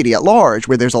society at large,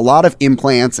 where there's a lot of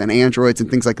implants and androids and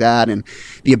things like that, and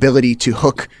the ability to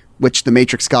hook, which the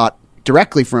Matrix got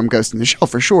directly from Ghost in the Shell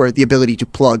for sure, the ability to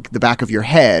plug the back of your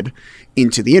head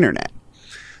into the internet.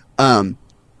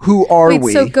 Who are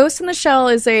we? So Ghost in the Shell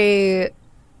is a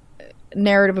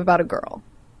narrative about a girl.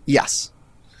 Yes.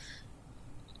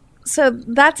 So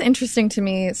that's interesting to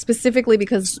me, specifically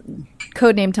because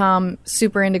Codename Tom,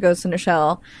 super into Ghost in the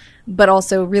Shell, but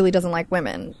also really doesn't like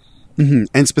women. Mm-hmm.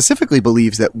 And specifically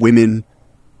believes that women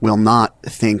will not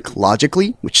think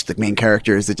logically, which the main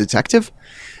character is a detective,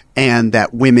 and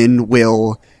that women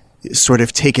will sort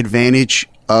of take advantage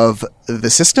of the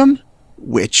system,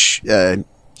 which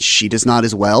she does not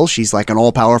as well. She's like an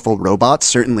all-powerful robot.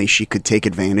 Certainly she could take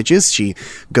advantages. She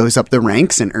goes up the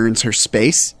ranks and earns her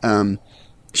space.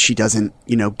 She doesn't,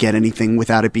 get anything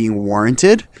without it being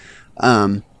warranted.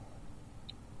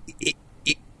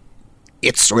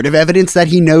 It's sort of evidence that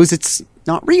he knows it's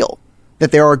not real,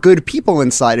 that there are good people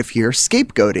inside of here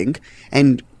scapegoating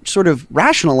and sort of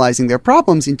rationalizing their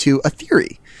problems into a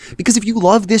theory. Because if you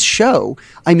love this show,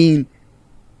 I mean,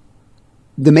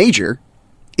 the Major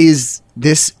is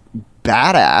this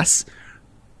badass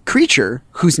creature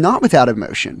who's not without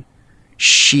emotion.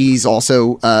 She's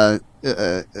also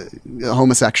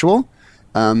homosexual.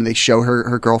 They show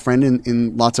her girlfriend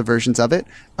in lots of versions of it.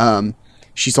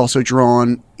 She's also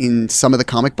drawn in some of the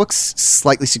comic books,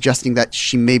 slightly suggesting that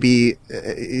she maybe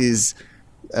is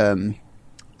a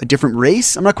different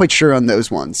race. I'm not quite sure on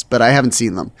those ones, but I haven't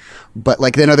seen them. But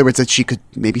in other words, that she could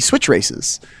maybe switch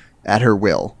races at her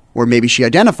will. Or maybe she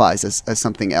identifies as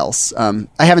something else. I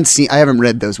haven't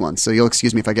read those ones, so you'll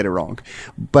excuse me if I get it wrong.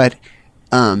 But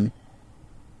the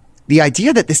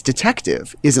idea that this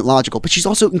detective isn't logical, but she's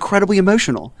also incredibly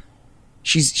emotional.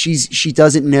 She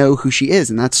doesn't know who she is,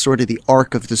 and that's sort of the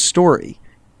arc of the story,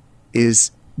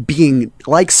 is being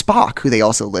like Spock, who they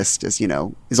also list as,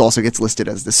 also gets listed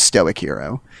as the stoic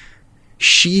hero.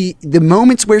 The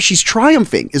moments where she's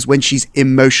triumphing is when she's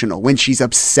emotional, when she's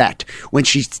upset, when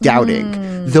she's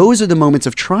doubting. Those are the moments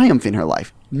of triumph in her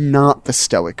life, not the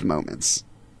stoic moments.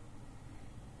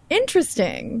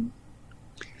 Interesting.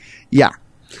 Yeah.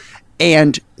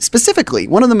 And specifically,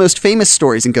 one of the most famous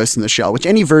stories in Ghost in the Shell, which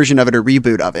any version of it or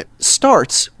reboot of it,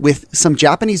 starts with some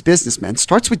Japanese businessmen,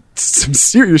 starts with some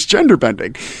serious gender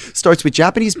bending, starts with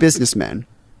Japanese businessmen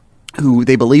who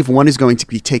they believe one is going to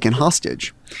be taken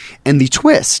hostage. And the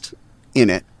twist in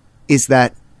it is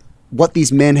that what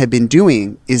these men had been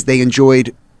doing is they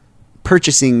enjoyed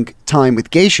purchasing time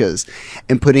with geishas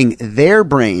and putting their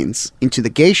brains into the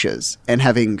geishas and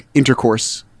having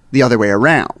intercourse the other way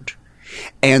around.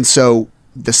 And so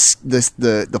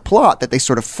the plot that they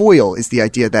sort of foil is the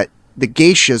idea that the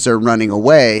geishas are running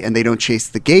away and they don't chase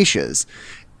the geishas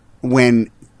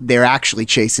when they're actually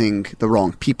chasing the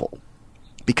wrong people,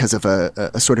 because of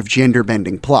a sort of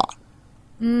gender-bending plot.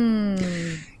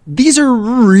 These are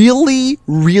really,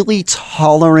 really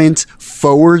tolerant,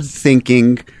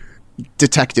 forward-thinking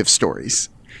detective stories.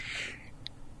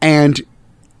 And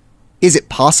is it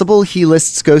possible he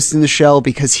lists Ghost in the Shell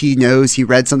because he knows he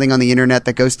read something on the internet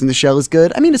that Ghost in the Shell is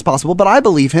good? I mean, it's possible, but I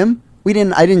believe him. I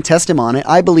didn't test him on it.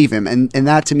 I believe him. And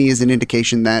that to me is an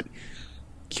indication that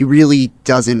he really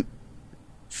doesn't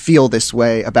feel this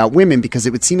way about women, because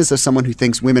it would seem as though someone who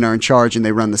thinks women are in charge and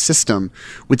they run the system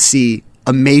would see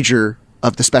a major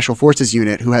of the Special Forces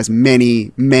unit who has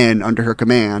many men under her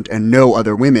command and no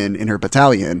other women in her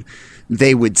battalion.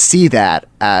 They would see that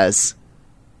as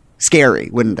scary,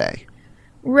 wouldn't they?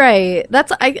 Right.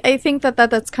 I think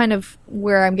that's kind of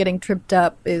where I'm getting tripped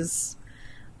up. Is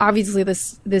obviously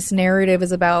this narrative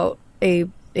is about a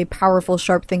powerful,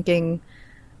 sharp thinking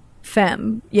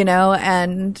femme,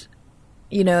 and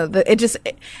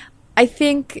I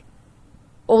think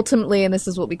ultimately, and this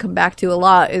is what we come back to a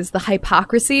lot, is the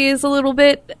hypocrisy is a little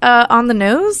bit on the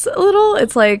nose. A little.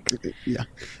 It's like, yeah,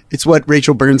 it's what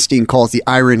Rachel Bernstein calls the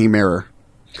irony mirror.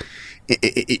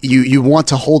 You want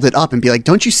to hold it up and be like,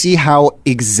 don't you see how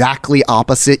exactly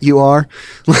opposite you are?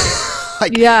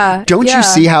 Don't you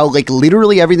see how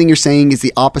literally everything you're saying is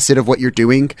the opposite of what you're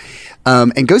doing?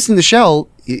 And Ghost in the Shell,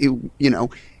 even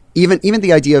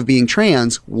the idea of being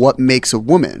trans, what makes a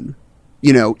woman?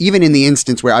 Even in the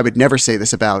instance where I would never say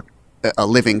this about a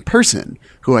living person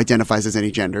who identifies as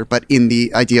any gender, but in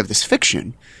the idea of this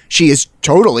fiction, she is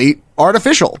totally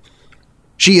artificial.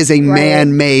 She is a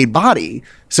man-made body.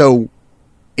 So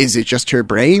is it just her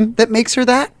brain that makes her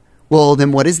that? Well,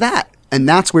 then what is that? And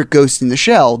that's where Ghost in the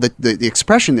Shell, the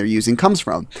expression they're using, comes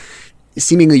from.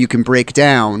 Seemingly you can break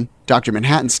down, Dr.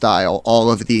 Manhattan style,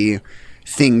 all of the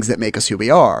things that make us who we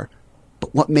are.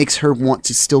 But what makes her want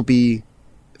to still be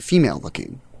female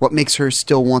looking? What makes her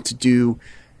still want to do...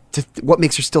 what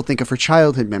makes her still think of her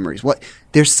childhood memories?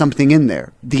 There's something in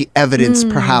there. The evidence,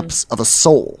 perhaps, of a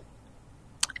soul.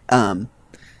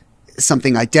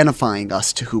 Something identifying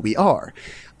us to who we are,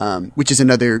 which is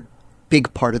another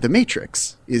big part of the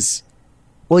Matrix is,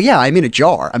 I'm in a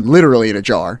jar. I'm literally in a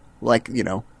jar, but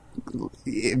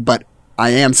I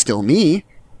am still me.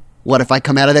 What if I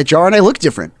come out of that jar and I look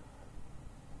different?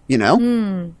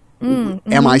 Am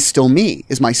I still me?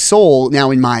 Is my soul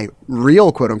now in my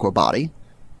real quote unquote body?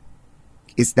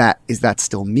 Is that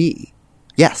still me?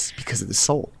 Yes, because of the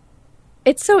soul.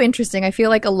 It's so interesting. I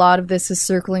feel like a lot of this is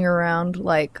circling around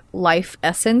life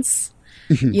essence,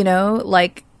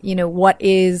 what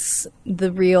is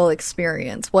the real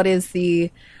experience? What is the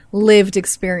lived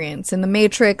experience? In the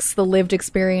Matrix, the lived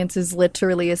experience is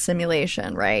literally a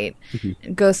simulation, right?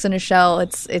 Mm-hmm. Ghost in a Shell,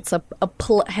 it's a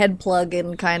head plug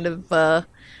in kind of a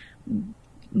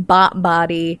bot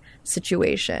body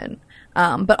situation.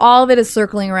 But all of it is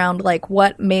circling around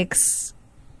what makes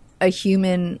a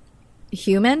human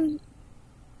human?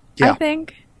 Yeah. I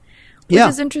think, which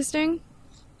is interesting.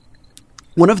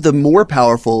 One of the more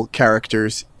powerful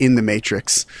characters in The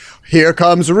Matrix. Here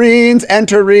comes Reens.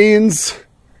 Enter Reens.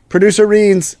 Producer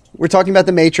Reens. We're talking about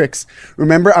The Matrix.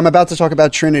 Remember, I'm about to talk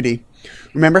about Trinity.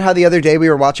 Remember how the other day we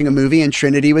were watching a movie and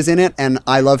Trinity was in it? And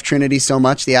I love Trinity so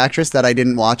much, the actress, that I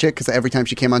didn't watch it because every time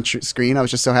she came on screen, I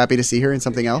was just so happy to see her in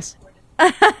something else.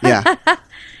 Yeah.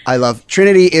 I love...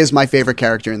 Trinity is my favorite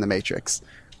character in The Matrix.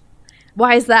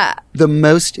 Why is that? The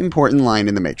most important line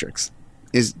in The Matrix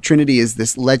is Trinity is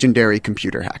this legendary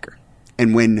computer hacker.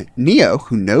 And when Neo,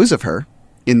 who knows of her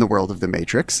in the world of The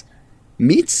Matrix,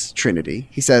 meets Trinity,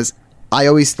 he says, I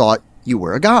always thought you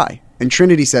were a guy. And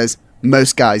Trinity says,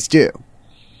 most guys do.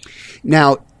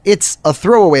 Now, it's a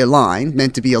throwaway line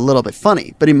meant to be a little bit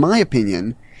funny, but in my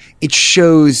opinion, it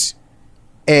shows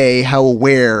A, how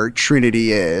aware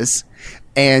Trinity is,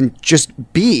 and just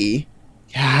B,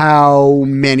 how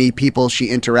many people she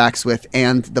interacts with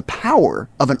and the power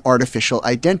of an artificial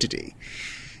identity.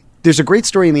 There's a great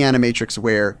story in the Animatrix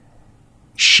where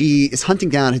she is hunting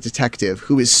down a detective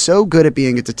who is so good at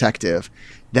being a detective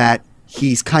that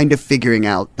he's kind of figuring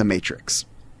out the Matrix.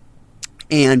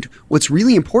 And what's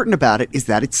really important about it is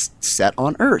that it's set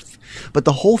on Earth. But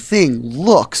the whole thing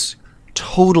looks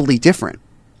totally different.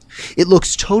 It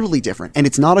looks totally different. And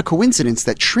it's not a coincidence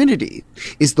that Trinity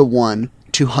is the one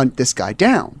to hunt this guy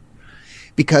down.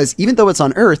 Because even though it's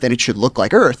on Earth and it should look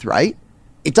like Earth, right?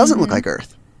 It doesn't look like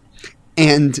Earth.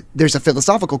 And there's a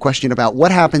philosophical question about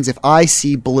what happens if I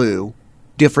see blue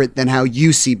different than how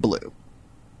you see blue?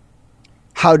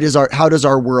 How does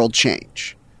our world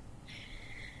change?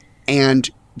 And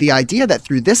the idea that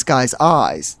through this guy's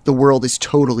eyes, the world is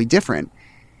totally different.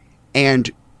 And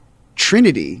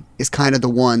Trinity is kind of the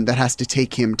one that has to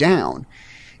take him down.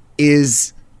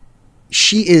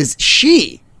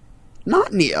 She,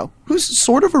 not Neo, who's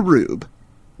sort of a rube,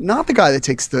 not the guy that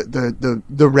takes the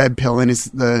red pill and is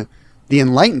the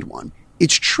enlightened one.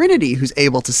 It's Trinity who's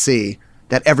able to see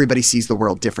that everybody sees the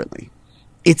world differently.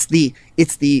 It's the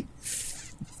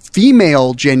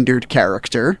female gendered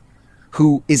character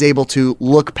who is able to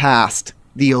look past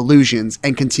the illusions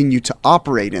and continue to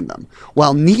operate in them,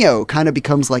 while Neo kind of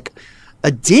becomes like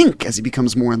a dink as he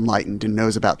becomes more enlightened and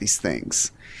knows about these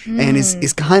things. And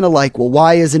is kind of like, well,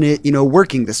 why isn't it,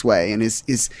 working this way? And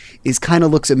is kind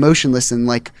of looks emotionless and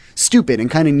like stupid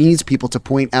and kind of needs people to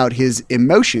point out his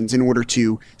emotions in order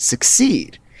to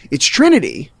succeed. It's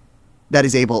Trinity that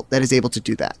is able to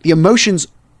do that. The emotions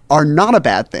are not a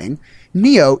bad thing.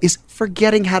 Neo is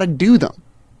forgetting how to do them.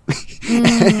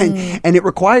 And it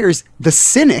requires the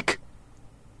cynic.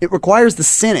 It requires the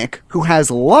cynic who has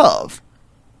love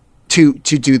to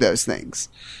do those things.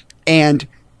 And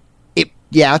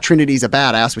Trinity's a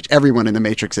badass, which everyone in the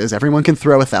Matrix is. Everyone can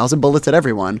throw 1,000 bullets at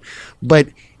everyone. But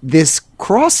this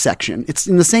cross section, it's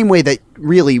in the same way that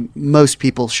really most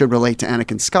people should relate to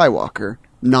Anakin Skywalker,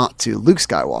 not to Luke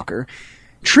Skywalker.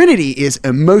 Trinity is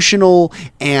emotional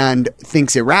and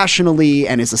thinks irrationally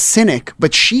and is a cynic,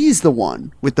 but she's the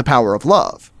one with the power of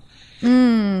love.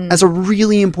 As a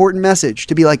really important message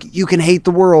to be like, you can hate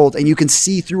the world and you can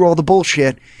see through all the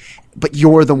bullshit, but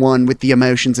you're the one with the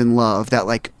emotions and love that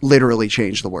like literally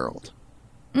change the world.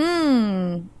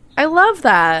 I love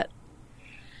that.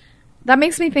 That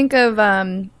makes me think of,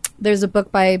 there's a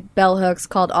book by Bell Hooks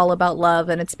called All About Love,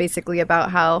 and it's basically about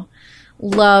how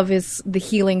love is the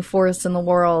healing force in the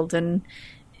world. And,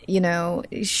 you know,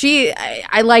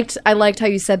 I liked how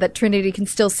you said that Trinity can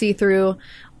still see through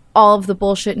all of the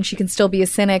bullshit and she can still be a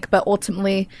cynic, but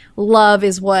ultimately love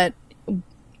is what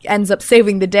ends up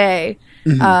saving the day.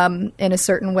 In a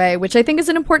certain way, which I think is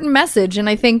an important message. And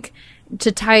I think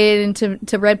to tie it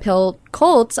into Red Pill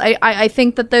cults, I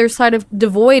think that they're sort of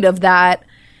devoid of that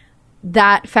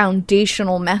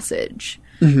foundational message.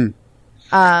 That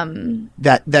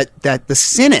the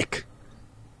cynic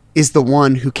is the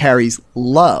one who carries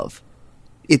love.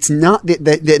 It's not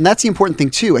and that's the important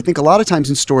thing too. I think a lot of times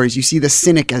in stories you see the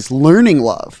cynic as learning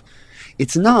love.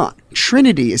 It's not.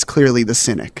 Trinity is clearly the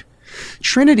cynic.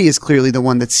 Trinity is clearly the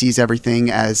one that sees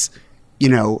everything as, you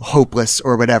know, hopeless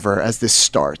or whatever as this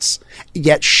starts.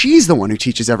 Yet she's the one who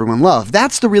teaches everyone love.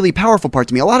 That's the really powerful part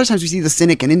to me. A lot of times we see the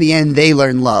cynic and in the end they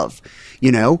learn love,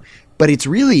 you know? But it's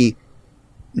really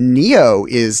Neo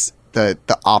is the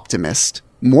optimist.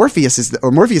 Morpheus is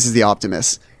the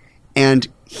optimist. And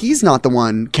he's not the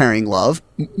one carrying love.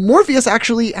 Morpheus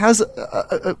actually has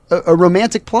a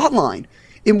romantic plot line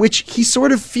in which he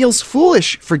sort of feels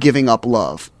foolish for giving up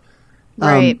love.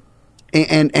 Right.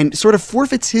 And sort of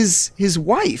forfeits his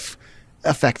wife,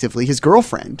 effectively, his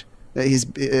girlfriend.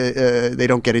 They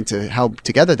don't get into how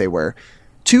together they were,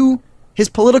 to his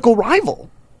political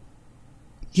rival.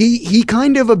 He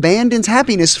kind of abandons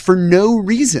happiness for no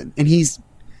reason. And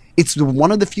it's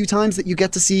one of the few times that you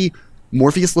get to see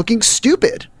Morpheus looking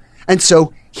stupid. And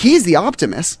so he's the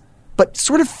optimist, but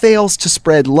sort of fails to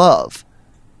spread love.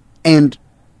 And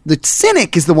the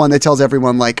cynic is the one that tells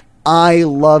everyone, like, I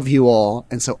love you all,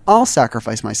 and so I'll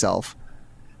sacrifice myself,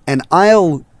 and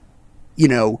I'll, you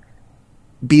know,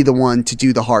 be the one to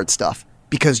do the hard stuff,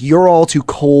 because you're all too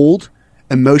cold,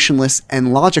 emotionless,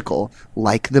 and logical,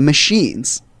 like the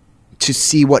machines, to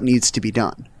see what needs to be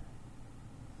done.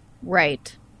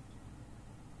 Right.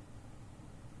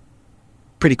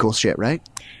 Pretty cool shit, right?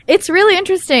 It's really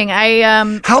interesting.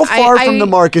 How far from the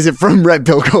mark is it from Red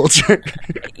Pill culture?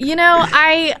 You know,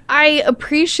 I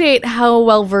appreciate how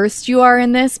well versed you are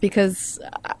in this, because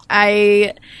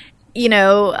I'm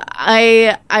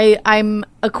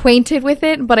acquainted with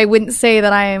it, but I wouldn't say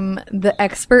that I'm the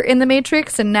expert in the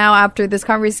Matrix. And now after this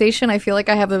conversation, I feel like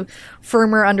I have a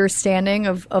firmer understanding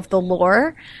of the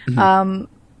lore,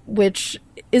 which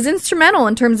is instrumental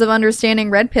in terms of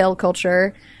understanding Red Pill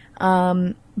culture.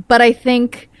 But I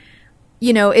think,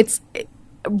 you know,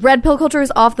 Red Pill culture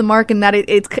is off the mark in that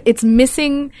it's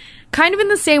missing, kind of in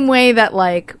the same way that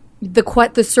like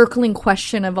the circling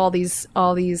question of all these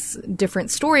different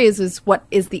stories is what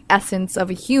is the essence of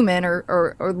a human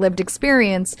or lived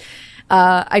experience.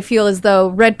 I feel as though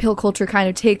Red Pill culture kind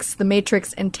of takes the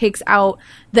Matrix and takes out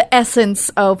the essence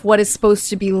of what is supposed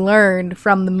to be learned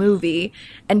from the movie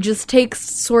and just takes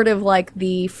sort of like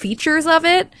the features of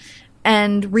it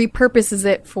and repurposes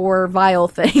it for vile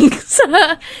things.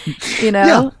 You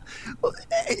know? Yeah.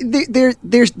 They're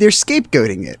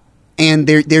scapegoating it. And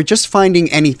they're just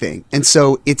finding anything. And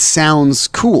so it sounds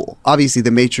cool. Obviously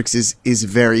the Matrix is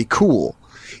very cool.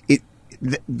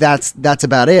 That's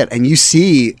about it. And you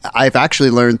see, I've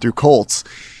actually learned through cults,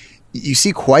 you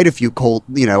see quite a few cult,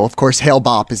 you know, of course Hale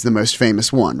Bopp is the most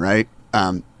famous one, right?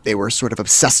 They were sort of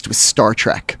obsessed with Star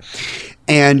Trek.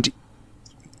 And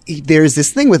there's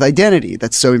this thing with identity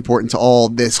that's so important to all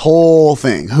this whole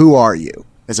thing. Who are you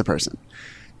as a person?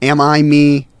 Am I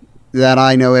me that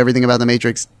I know everything about the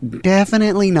Matrix?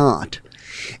 Definitely not.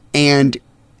 And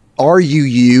are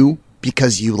you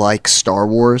because you like Star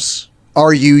Wars?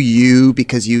 Are you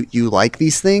because you like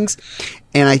these things?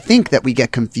 And I think that we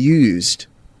get confused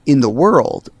in the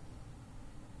world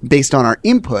based on our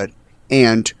input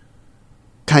and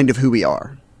kind of who we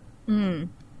are. You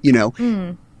know?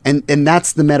 And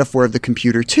that's the metaphor of the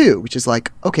computer too, which is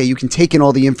like, okay, you can take in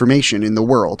all the information in the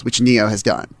world, which Neo has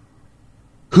done.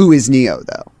 Who is Neo,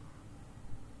 though?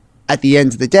 At the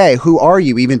end of the day, who are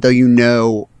you, even though you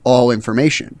know all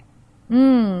information?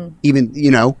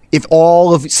 Even, if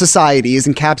all of society is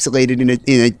encapsulated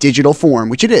in a digital form,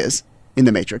 which it is in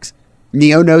the Matrix,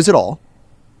 Neo knows it all.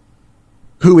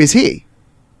 Who is he?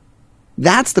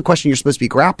 That's the question you're supposed to be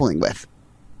grappling with,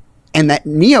 and that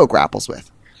Neo grapples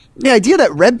with. The idea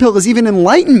that red pill is even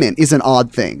enlightenment is an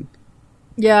odd thing.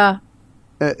 Yeah.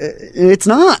 It's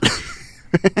not.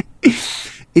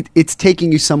 It's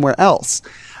taking you somewhere else.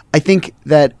 I think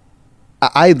that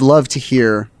I'd love to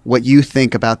hear what you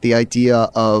think about the idea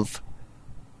of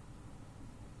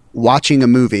watching a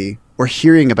movie or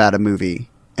hearing about a movie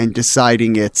and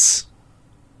deciding it's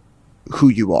who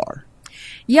you are.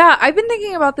 Yeah, I've been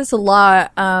thinking about this a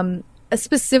lot,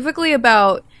 specifically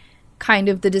about kind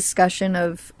of the discussion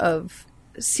of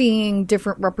seeing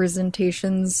different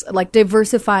representations, like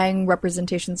diversifying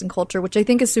representations in culture, which I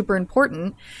think is super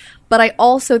important. But I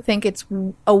also think it's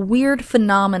a weird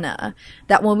phenomena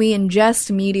that when we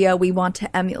ingest media, we want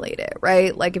to emulate it,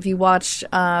 right? Like if you watch,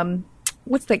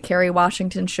 what's that Kerry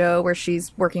Washington show where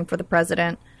she's working for the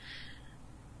president?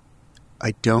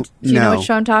 I don't know. Do you know what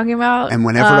show I'm talking about? And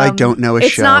whenever I don't know a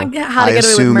show, not How to I Get Away with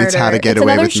assume Murder. it's How to Get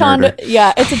Away with Murder.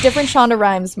 Yeah, it's a different Shonda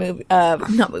Rhimes movie,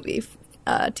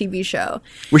 TV show.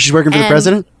 Where she's working for the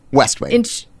president? West Wing.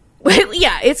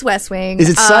 Yeah, it's West Wing. Is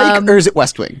it Psych or is it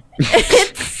West Wing?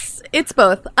 It's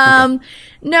both. No,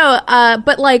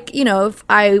 but like,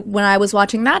 when I was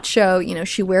watching that show,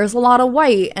 she wears a lot of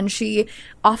white and she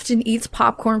often eats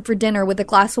popcorn for dinner with a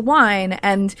glass of wine.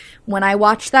 And when I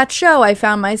watched that show, I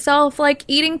found myself like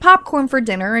eating popcorn for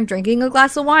dinner and drinking a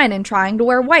glass of wine and trying to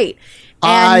wear white.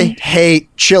 I hate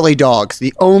chili dogs.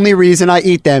 The only reason I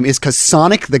eat them is because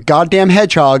Sonic the goddamn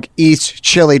Hedgehog eats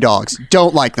chili dogs.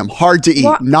 Don't like them. Hard to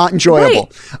eat. Not enjoyable.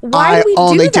 Right. Why I do we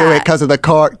only do it because of the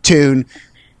cartoon.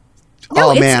 No,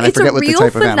 I forget what the type of animal he is.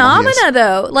 It's a real phenomena,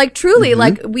 though. Like, truly,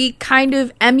 like, we kind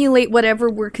of emulate whatever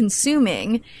we're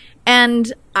consuming.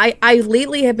 And I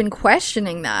lately have been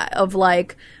questioning that of,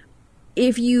 like,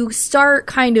 if you start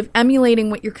kind of emulating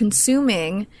what you're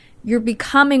consuming, you're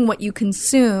becoming what you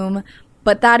consume,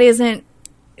 but that isn't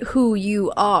who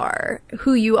you are.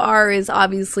 Who you are is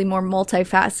obviously more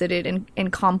multifaceted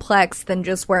and complex than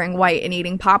just wearing white and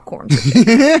eating popcorn.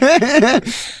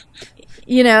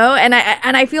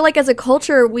 And I feel like as a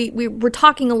culture, we're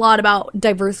talking a lot about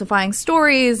diversifying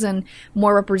stories and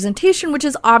more representation, which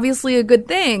is obviously a good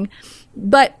thing.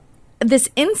 But this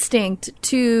instinct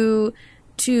to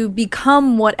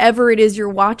become whatever it is you're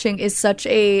watching is such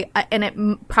and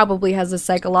it probably has a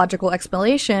psychological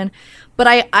explanation, but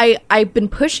I've been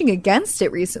pushing against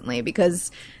it recently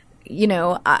because,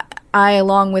 I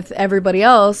along with everybody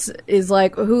else is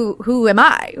like, who am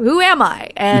I? Who am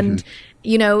I? And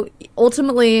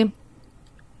ultimately,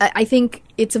 I think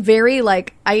it's very,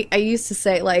 like, I used to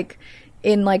say, like,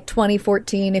 in, like,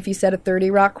 2014, if you said a 30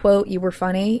 Rock quote, you were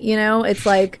funny, It's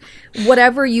like,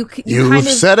 whatever You've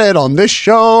said it on this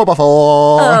show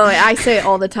before. Oh, I say it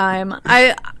all the time.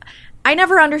 I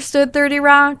never understood 30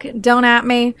 Rock. Don't at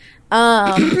me.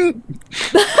 We're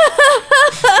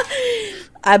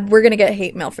going to get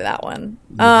hate mail for that one.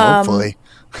 Hopefully.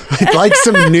 I'd like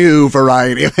some new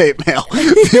variety of hate mail.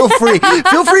 Feel free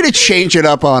to change it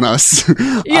up on us.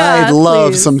 Yeah, I'd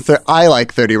love please. some. I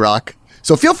like 30 Rock,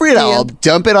 so feel free to. I'll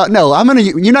dump it on. No, I'm gonna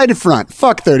United Front.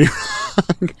 Fuck 30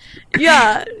 Rock.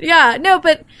 Yeah. No,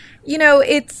 but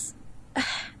it's.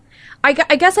 I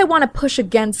guess I want to push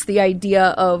against the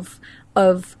idea of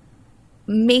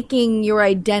making your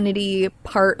identity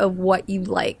part of what you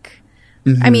like.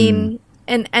 I mean,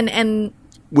 and.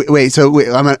 Wait. So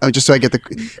I'm gonna, just so I get the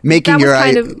making your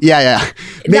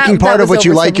making part that of what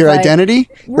you like your identity,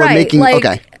 right? Or making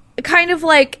kind of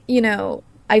like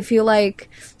I feel like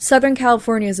Southern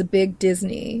California is a big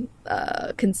Disney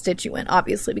constituent,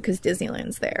 obviously because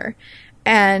Disneyland's there,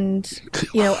 and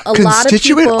a lot of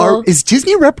people. Is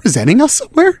Disney representing us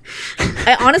somewhere?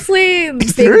 Honestly,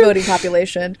 big voting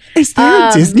population. Is there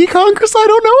a Disney Congress I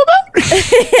don't know about?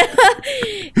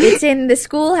 It's in the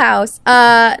schoolhouse.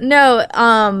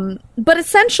 But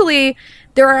essentially,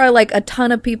 there are like a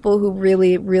ton of people who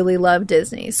really, really love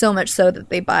Disney. So much so that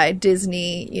they buy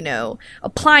Disney,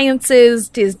 appliances,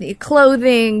 Disney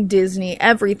clothing, Disney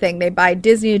everything. They buy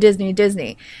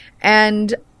Disney.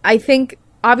 And I think,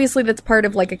 obviously, that's part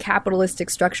of like a capitalistic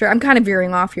structure. I'm kind of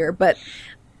veering off here, but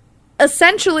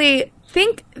essentially,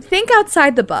 think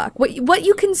outside the box. What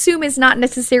you consume is not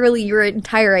necessarily your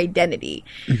entire identity.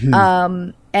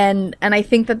 And I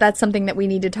think that that's something that we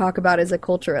need to talk about as a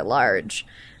culture at large.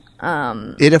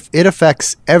 It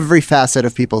affects every facet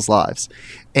of people's lives.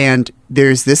 And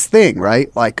there's this thing,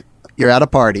 right? Like, you're at a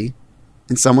party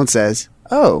and someone says,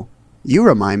 "Oh, you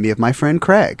remind me of my friend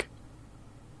Craig."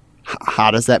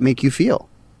 How does that make you feel?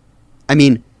 I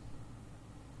mean,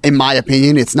 in my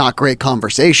opinion, it's not great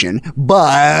conversation,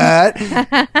 but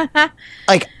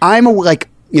like,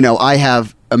 I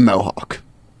have a mohawk,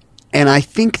 and I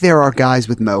think there are guys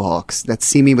with mohawks that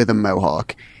see me with a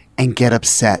mohawk and get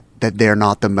upset that they're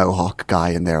not the mohawk guy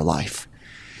in their life.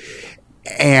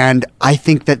 And I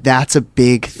think that that's a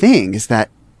big thing,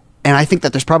 and I think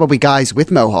that there's probably guys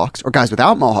with mohawks or guys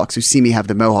without mohawks who see me have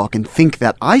the mohawk and think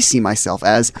that I see myself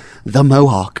as the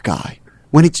mohawk guy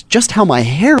when it's just how my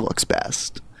hair looks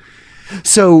best.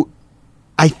 So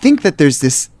I think that there's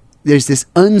this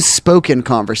unspoken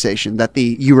conversation that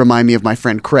 "you remind me of my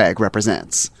friend Craig"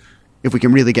 represents, if we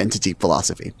can really get into deep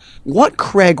philosophy. What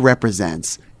Craig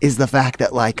represents is the fact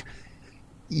that, like,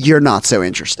 you're not so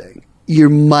interesting. You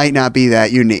might not be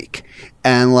that unique.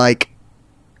 And, like,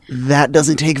 that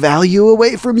doesn't take value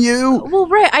away from you. Well,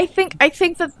 right. I think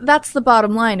that that's the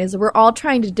bottom line, is we're all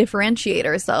trying to differentiate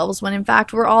ourselves when in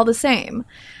fact we're all the same.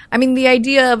 I mean, the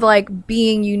idea of like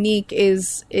being unique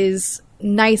is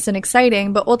nice and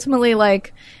exciting, but ultimately,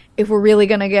 like, if we're really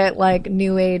going to get like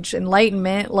new age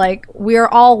enlightenment, like, we are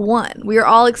all one. We are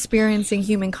all experiencing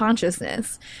human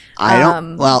consciousness.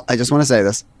 Well, I just want to say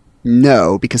this.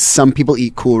 No, because some people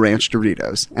eat Cool Ranch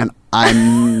Doritos, and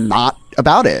I'm not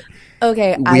about it.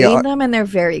 Okay, I eat them and they're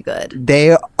very good.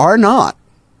 They are not.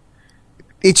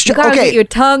 It's just, you gotta okay. Get your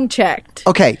tongue checked.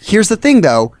 Okay, here's the thing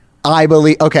though. I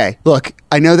believe. Okay, look.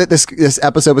 I know that this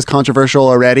episode was controversial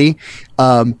already.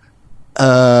 But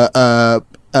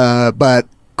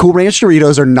Cool Ranch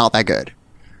Doritos are not that good.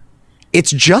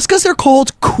 It's just because they're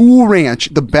called Cool Ranch,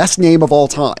 the best name of all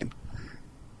time.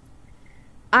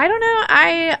 I don't know.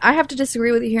 I have to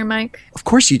disagree with you here, Mike. Of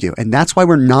course you do. And that's why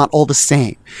we're not all the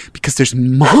same. Because there's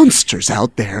monsters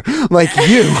out there like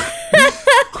you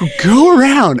who go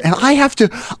around, and I have to,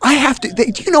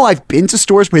 do you know I've been to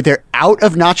stores where they're out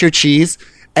of nacho cheese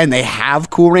and they have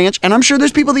Cool Ranch? And I'm sure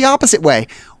there's people the opposite way.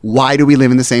 Why do we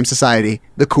live in the same society?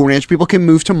 The Cool Ranch people can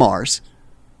move to Mars.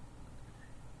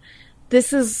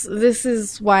 This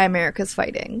is why America's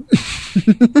fighting.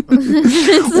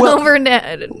 It's over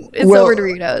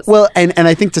Doritos. Well, and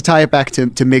I think to tie it back to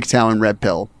MGTOW and Red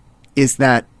Pill is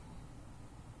that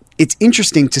it's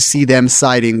interesting to see them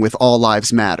siding with All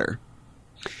Lives Matter,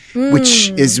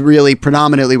 which is really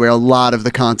predominantly where a lot of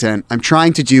the content I'm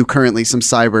trying to do currently, some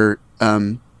cyber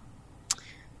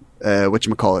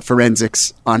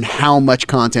forensics on how much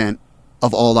content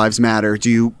of All Lives Matter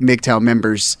do MGTOW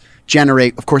members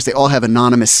generate. Of course, they all have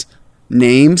anonymous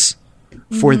names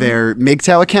for their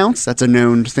MGTOW accounts. That's a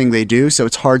known thing they do, so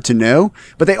it's hard to know.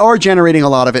 But they are generating a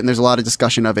lot of it, and there's a lot of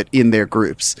discussion of it in their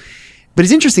groups. But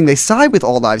it's interesting, they side with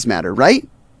All Lives Matter, right?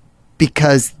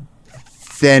 Because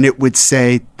then it would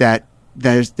say that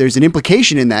there's an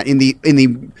implication in that, in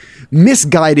the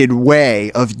misguided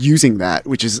way of using that,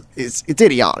 which is it's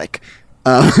idiotic.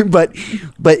 But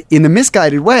in the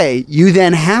misguided way, you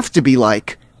then have to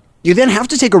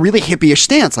take a really hippie-ish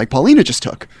stance like Paulina just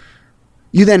took.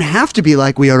 You then have to be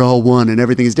like, we are all one and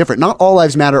everything is different. Not all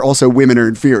lives matter, also women are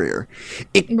inferior.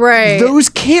 Right. Those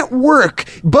can't work.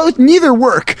 Neither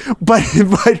work, but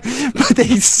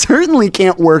they certainly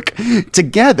can't work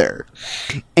together.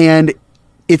 And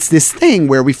it's this thing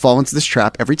where we fall into this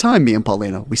trap every time, me and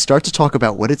Paulina. We start to talk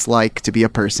about what it's like to be a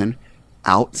person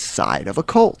outside of a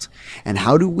cult. And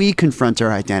how do we confront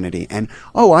our identity? And,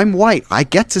 I'm white. I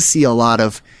get to see a lot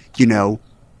of,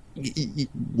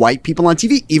 white people on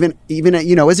TV, even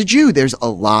as a Jew, there's a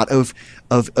lot of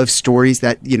stories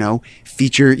that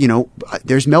feature,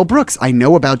 there's Mel Brooks. I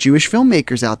know about Jewish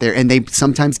filmmakers out there, and they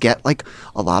sometimes get like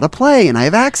a lot of play, and I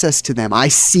have access to them. I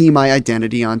see my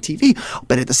identity on TV,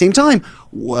 but at the same time,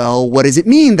 well, what does it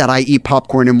mean that I eat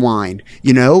popcorn and wine?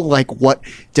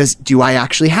 Do I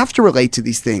actually have to relate to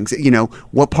these things?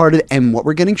 What part of and what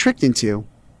we're getting tricked into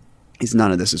is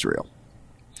none of this is real.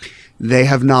 They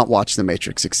have not watched The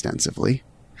Matrix extensively.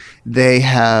 They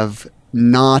have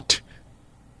not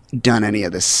done any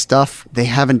of this stuff. They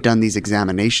haven't done these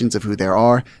examinations of who they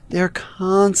are. They're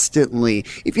constantly,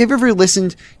 if you've ever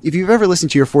listened to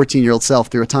your 14-year-old self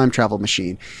through a time travel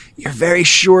machine, you're very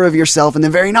sure of yourself and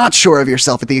then very not sure of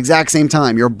yourself at the exact same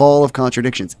time. You're a ball of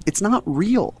contradictions. It's not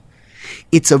real.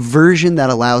 It's a version that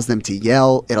allows them to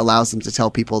yell. It allows them to tell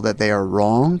people that they are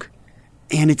wrong.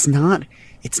 And it's not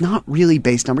really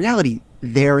based on reality.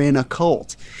 They're in a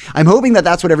cult. I'm hoping that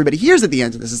that's what everybody hears at the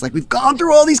end of this. It's like, we've gone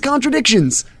through all these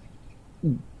contradictions.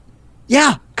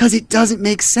 Yeah, because it doesn't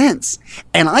make sense.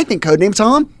 And I think Codename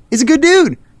Tom is a good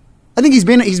dude. I think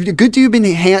he's a good dude.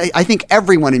 I think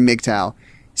everyone in MGTOW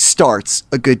starts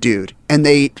a good dude, and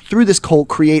they, through this cult,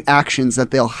 create actions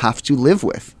that they'll have to live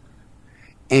with,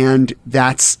 and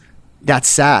that's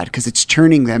sad because it's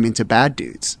turning them into bad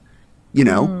dudes. You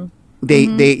know,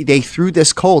 they through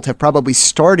this cult have probably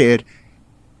started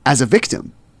as a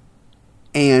victim,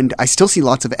 and I still see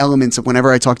lots of elements of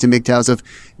whenever I talk to MGTOWs of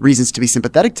reasons to be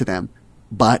sympathetic to them,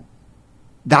 but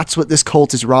that's what this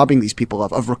cult is robbing these people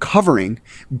of recovering,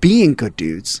 being good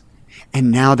dudes, and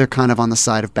now they're kind of on the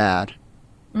side of bad.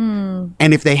 And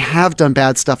if they have done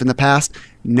bad stuff in the past,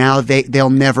 now they'll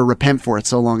never repent for it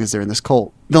so long as they're in this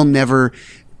cult. They'll never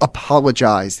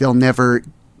apologize. They'll never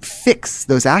fix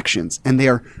those actions, and they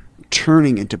are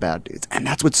turning into bad dudes. And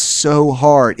that's what's so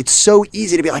hard. It's so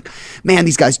easy to be like, man,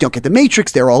 these guys don't get the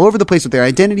Matrix. They're all over the place with their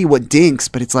identity. What dinks?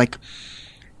 But it's like,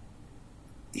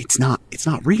 it's not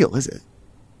real, is it?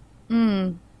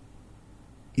 You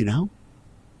know?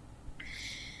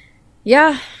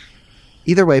 Yeah.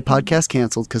 Either way, podcast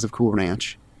canceled because of Cool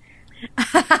Ranch.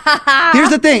 Here's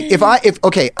the thing.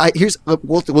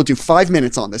 We'll do 5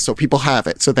 minutes on this so people have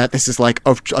it, so that this is like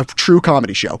a true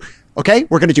comedy show. Okay?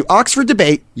 We're going to do Oxford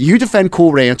debate. You defend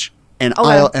Cool Ranch, and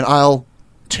I'll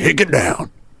take it down.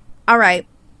 All right.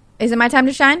 Is it my time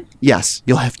to shine? Yes.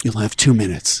 You'll have 2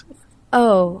 minutes.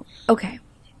 Oh, okay.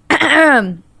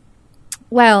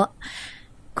 Well,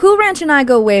 Cool Ranch and I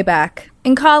go way back.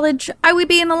 In college, I would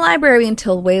be in the library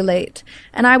until way late,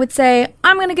 and I would say,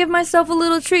 I'm going to give myself a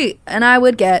little treat, and I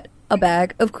would get a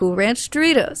bag of Cool Ranch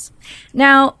Doritos.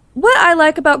 Now, what I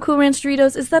like about Cool Ranch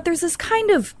Doritos is that there's this kind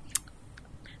of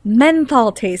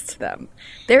menthol taste to them.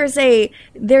 There's a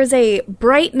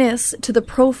brightness to the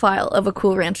profile of a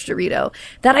Cool Ranch Dorito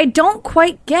that I don't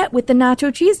quite get with the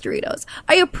nacho cheese Doritos.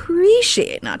 I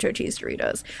appreciate nacho cheese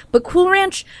Doritos, but Cool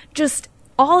Ranch just...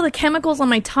 all the chemicals on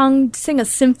my tongue sing a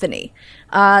symphony.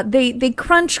 They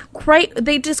crunch right.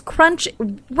 They just crunch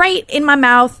right in my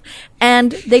mouth,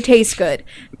 and they taste good.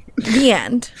 The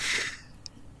end.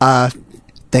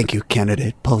 Thank you,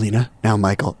 candidate Paulina. Now,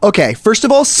 Michael. Okay, first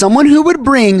of all, someone who would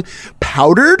bring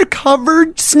powdered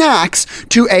covered snacks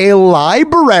to a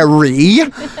library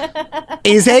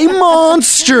is a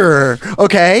monster.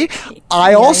 Okay?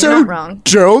 I also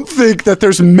don't think that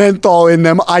there's menthol in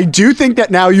them. I do think that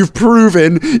now you've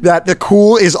proven that the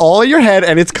cool is all in your head,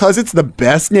 and it's because it's the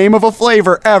best name of a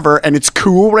flavor ever, and it's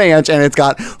Cool Ranch, and it's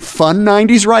got fun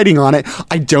 90s writing on it.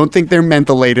 I don't think they're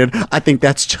mentholated. I think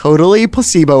that's totally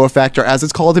placebo effect, or as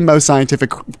it's called in most scientific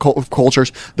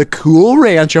cultures, the Cool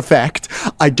Ranch effect.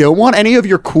 I don't want any of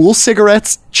your cool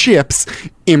cigarettes, chips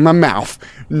in my mouth.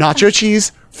 Nacho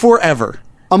cheese forever.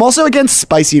 I'm also against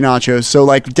spicy nachos, so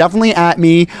like definitely at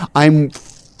me. I'm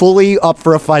fully up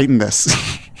for a fight in this.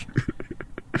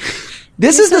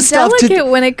 This You're is the so stuff delicate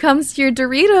when it comes to your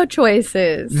Dorito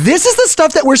choices. This is the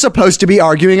stuff that we're supposed to be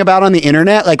arguing about on the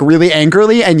internet, like really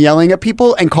angrily and yelling at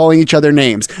people and calling each other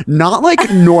names. Not like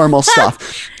normal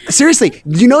stuff. Seriously,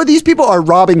 you know, these people are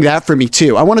robbing that from me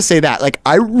too. I want to say that. Like,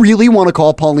 I really want to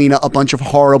call Paulina a bunch of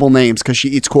horrible names because she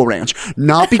eats Cool Ranch.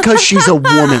 Not because she's a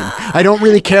woman. I don't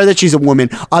really care that she's a woman.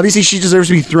 Obviously, she deserves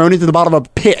to be thrown into the bottom of a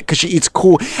pit because she eats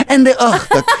cool. And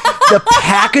the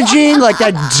packaging, like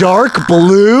that dark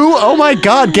blue. Oh my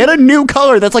God, get a new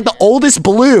color. That's like the oldest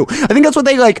blue. I think that's what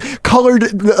they like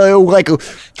colored like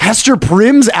Hester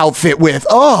Prym's outfit with.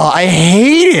 Oh, I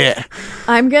hate it.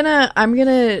 I'm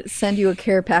gonna send you a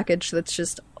care package that's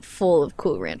just full of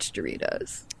Cool Ranch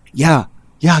Doritos. Yeah,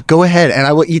 go ahead, and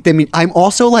I will eat them. I'm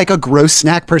also like a gross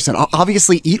snack person. I'll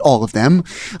obviously eat all of them.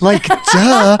 Like,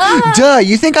 duh.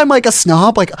 You think I'm like a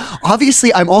snob? Like,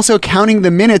 obviously, I'm also counting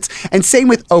the minutes. And same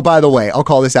with, oh, by the way, I'll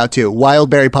call this out too. Wild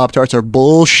berry Pop-Tarts are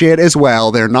bullshit as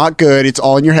well. They're not good. It's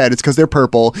all in your head. It's because they're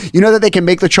purple. You know that they can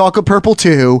make the chocolate purple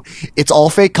too. It's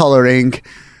all fake coloring.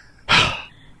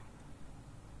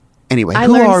 Anyway, I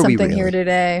who learned are we something really? here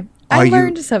today. Are I you-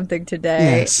 learned something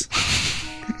today. Yes.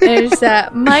 Is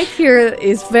that Mike here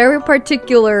is very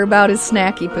particular about his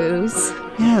snacky poos.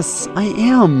 Yes, I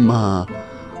am.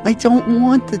 I don't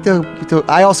want the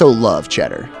I also love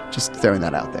cheddar. Just throwing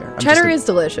that out there. Cheddar is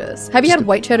delicious. Have you had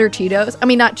white cheddar Cheetos? I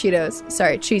mean, not Cheetos.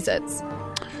 Sorry, Cheez-Its.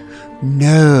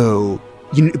 No.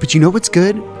 But you know what's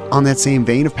good? On that same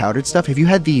vein of powdered stuff, have you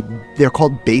had they're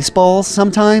called baseballs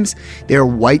sometimes? They're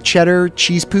white cheddar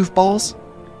cheese poof balls.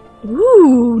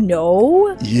 Ooh,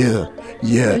 no. Yeah.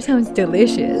 That sounds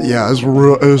delicious. Yeah, it's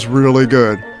really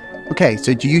good. Okay,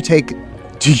 so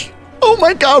oh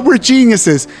my God, we're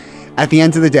geniuses. At the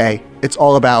end of the day, it's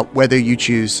all about whether you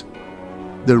choose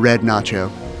the red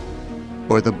nacho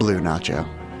or the blue nacho.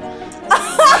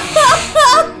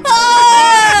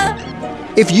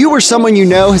 If you or someone you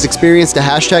know has experienced a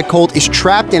hashtag cult, is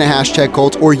trapped in a hashtag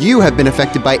cult, or you have been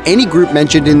affected by any group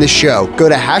mentioned in this show, go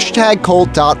to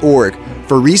hashtagcult.org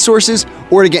for resources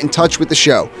or to get in touch with the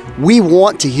show. We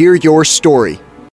want to hear your story.